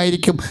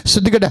മനഹനീയമായിരിക്കും.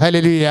 ശ്രുതികട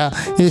ഹല്ലേലൂയ.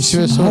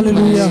 യേശുവേ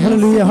ഹല്ലേലൂയ,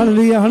 ഹല്ലേലൂയ,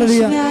 ഹല്ലേലൂയ,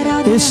 ഹല്ലേലൂയ.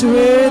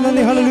 യേശുവേ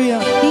നന്ദി, ഹല്ലേലൂയ.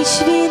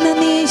 യേശുവേ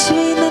നന്ദി,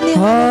 യേശുവേ നന്ദി.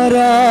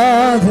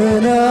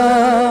 ആരാധന,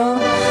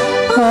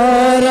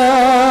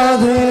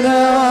 ആരാധന,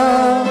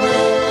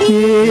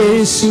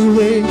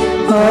 യേശുവേ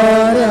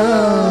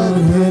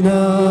ആരാധന,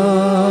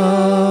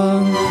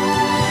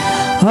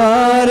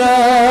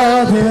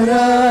 ആരാധന,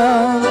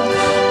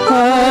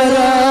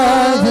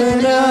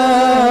 ആരാധന,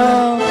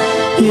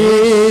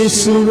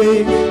 യേശുവേ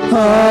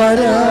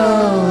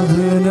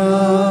ആരാധന.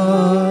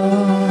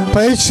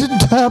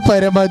 പരിശുദ്ധ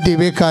പരമ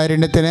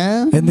ദിവ്യകാരുണ്യത്തിന്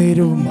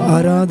എന്നേരവും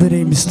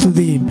ആരാധനയും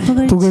സ്തുതിയും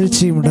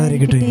പുകഴ്ചയും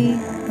ഉണ്ടായിരിക്കട്ടെ.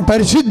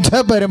 പരിശുദ്ധ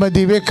പരമ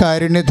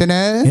ദിവ്യകാരുണ്യത്തിന്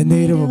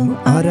എന്നേരവും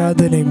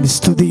ആരാധനയും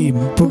സ്തുതിയും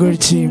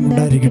പുകഴ്ചയും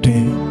ഉണ്ടായിരിക്കട്ടെ.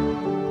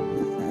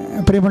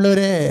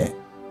 പ്രിയമുള്ളവരെ,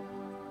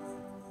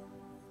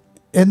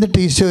 എന്നിട്ട്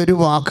ഈശോ ഒരു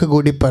വാക്ക്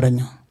കൂടി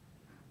പറഞ്ഞു.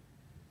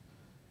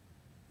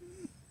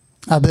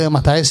 അത്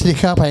മത്തായി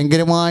ശ്ലീഹ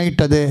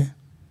ഭയങ്കരമായിട്ടത്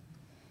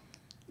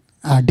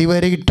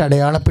അടിവരയിട്ട്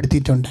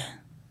അടയാളപ്പെടുത്തിയിട്ടുണ്ട്.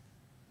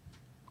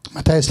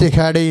 മത്തായി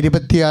ശ്ലീഹയുടെ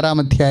 26-ാം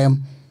അധ്യായം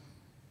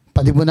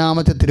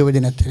 13-ാമത്തെ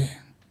തിരുവചനത്തിൽ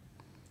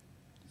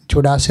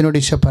ജൂഡാസിനോട്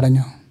ഈശോ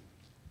പറഞ്ഞു,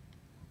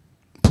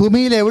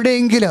 ഭൂമിയിൽ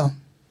എവിടെയെങ്കിലും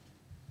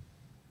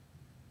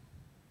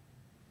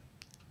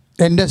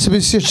എൻ്റെ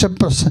സുവിശേഷം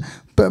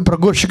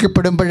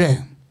പ്രഘോഷിക്കപ്പെടുമ്പോഴേ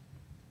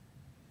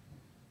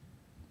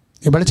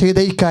ഇവൾ ചെയ്ത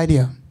ഈ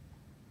കാര്യം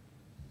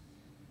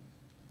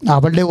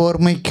അവളുടെ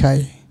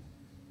ഓർമ്മയ്ക്കായി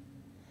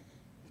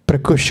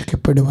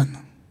പ്രഘോഷിക്കപ്പെടുമെന്ന്.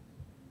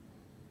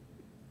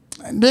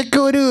 അതിൻ്റെയൊക്കെ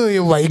ഒരു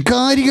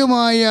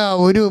വൈകാരികമായ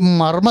ഒരു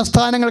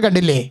മർമ്മസ്ഥാനങ്ങൾ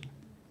കണ്ടില്ലേ?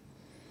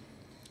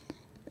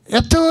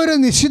 എത്ര ഒരു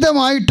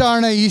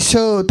നിശ്ചിതമായിട്ടാണ്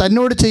ഈശോ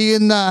തന്നോട്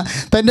ചെയ്യുന്ന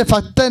തൻ്റെ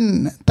ഭക്തൻ,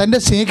 തൻ്റെ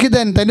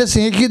സ്നേഹിതൻ, തൻ്റെ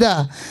സ്നേഹിത,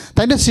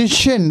 തൻ്റെ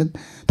ശിഷ്യൻ,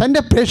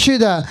 തൻ്റെ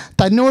പ്രേക്ഷിത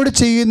തന്നോട്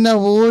ചെയ്യുന്ന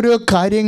ഓരോ കാര്യങ്ങൾ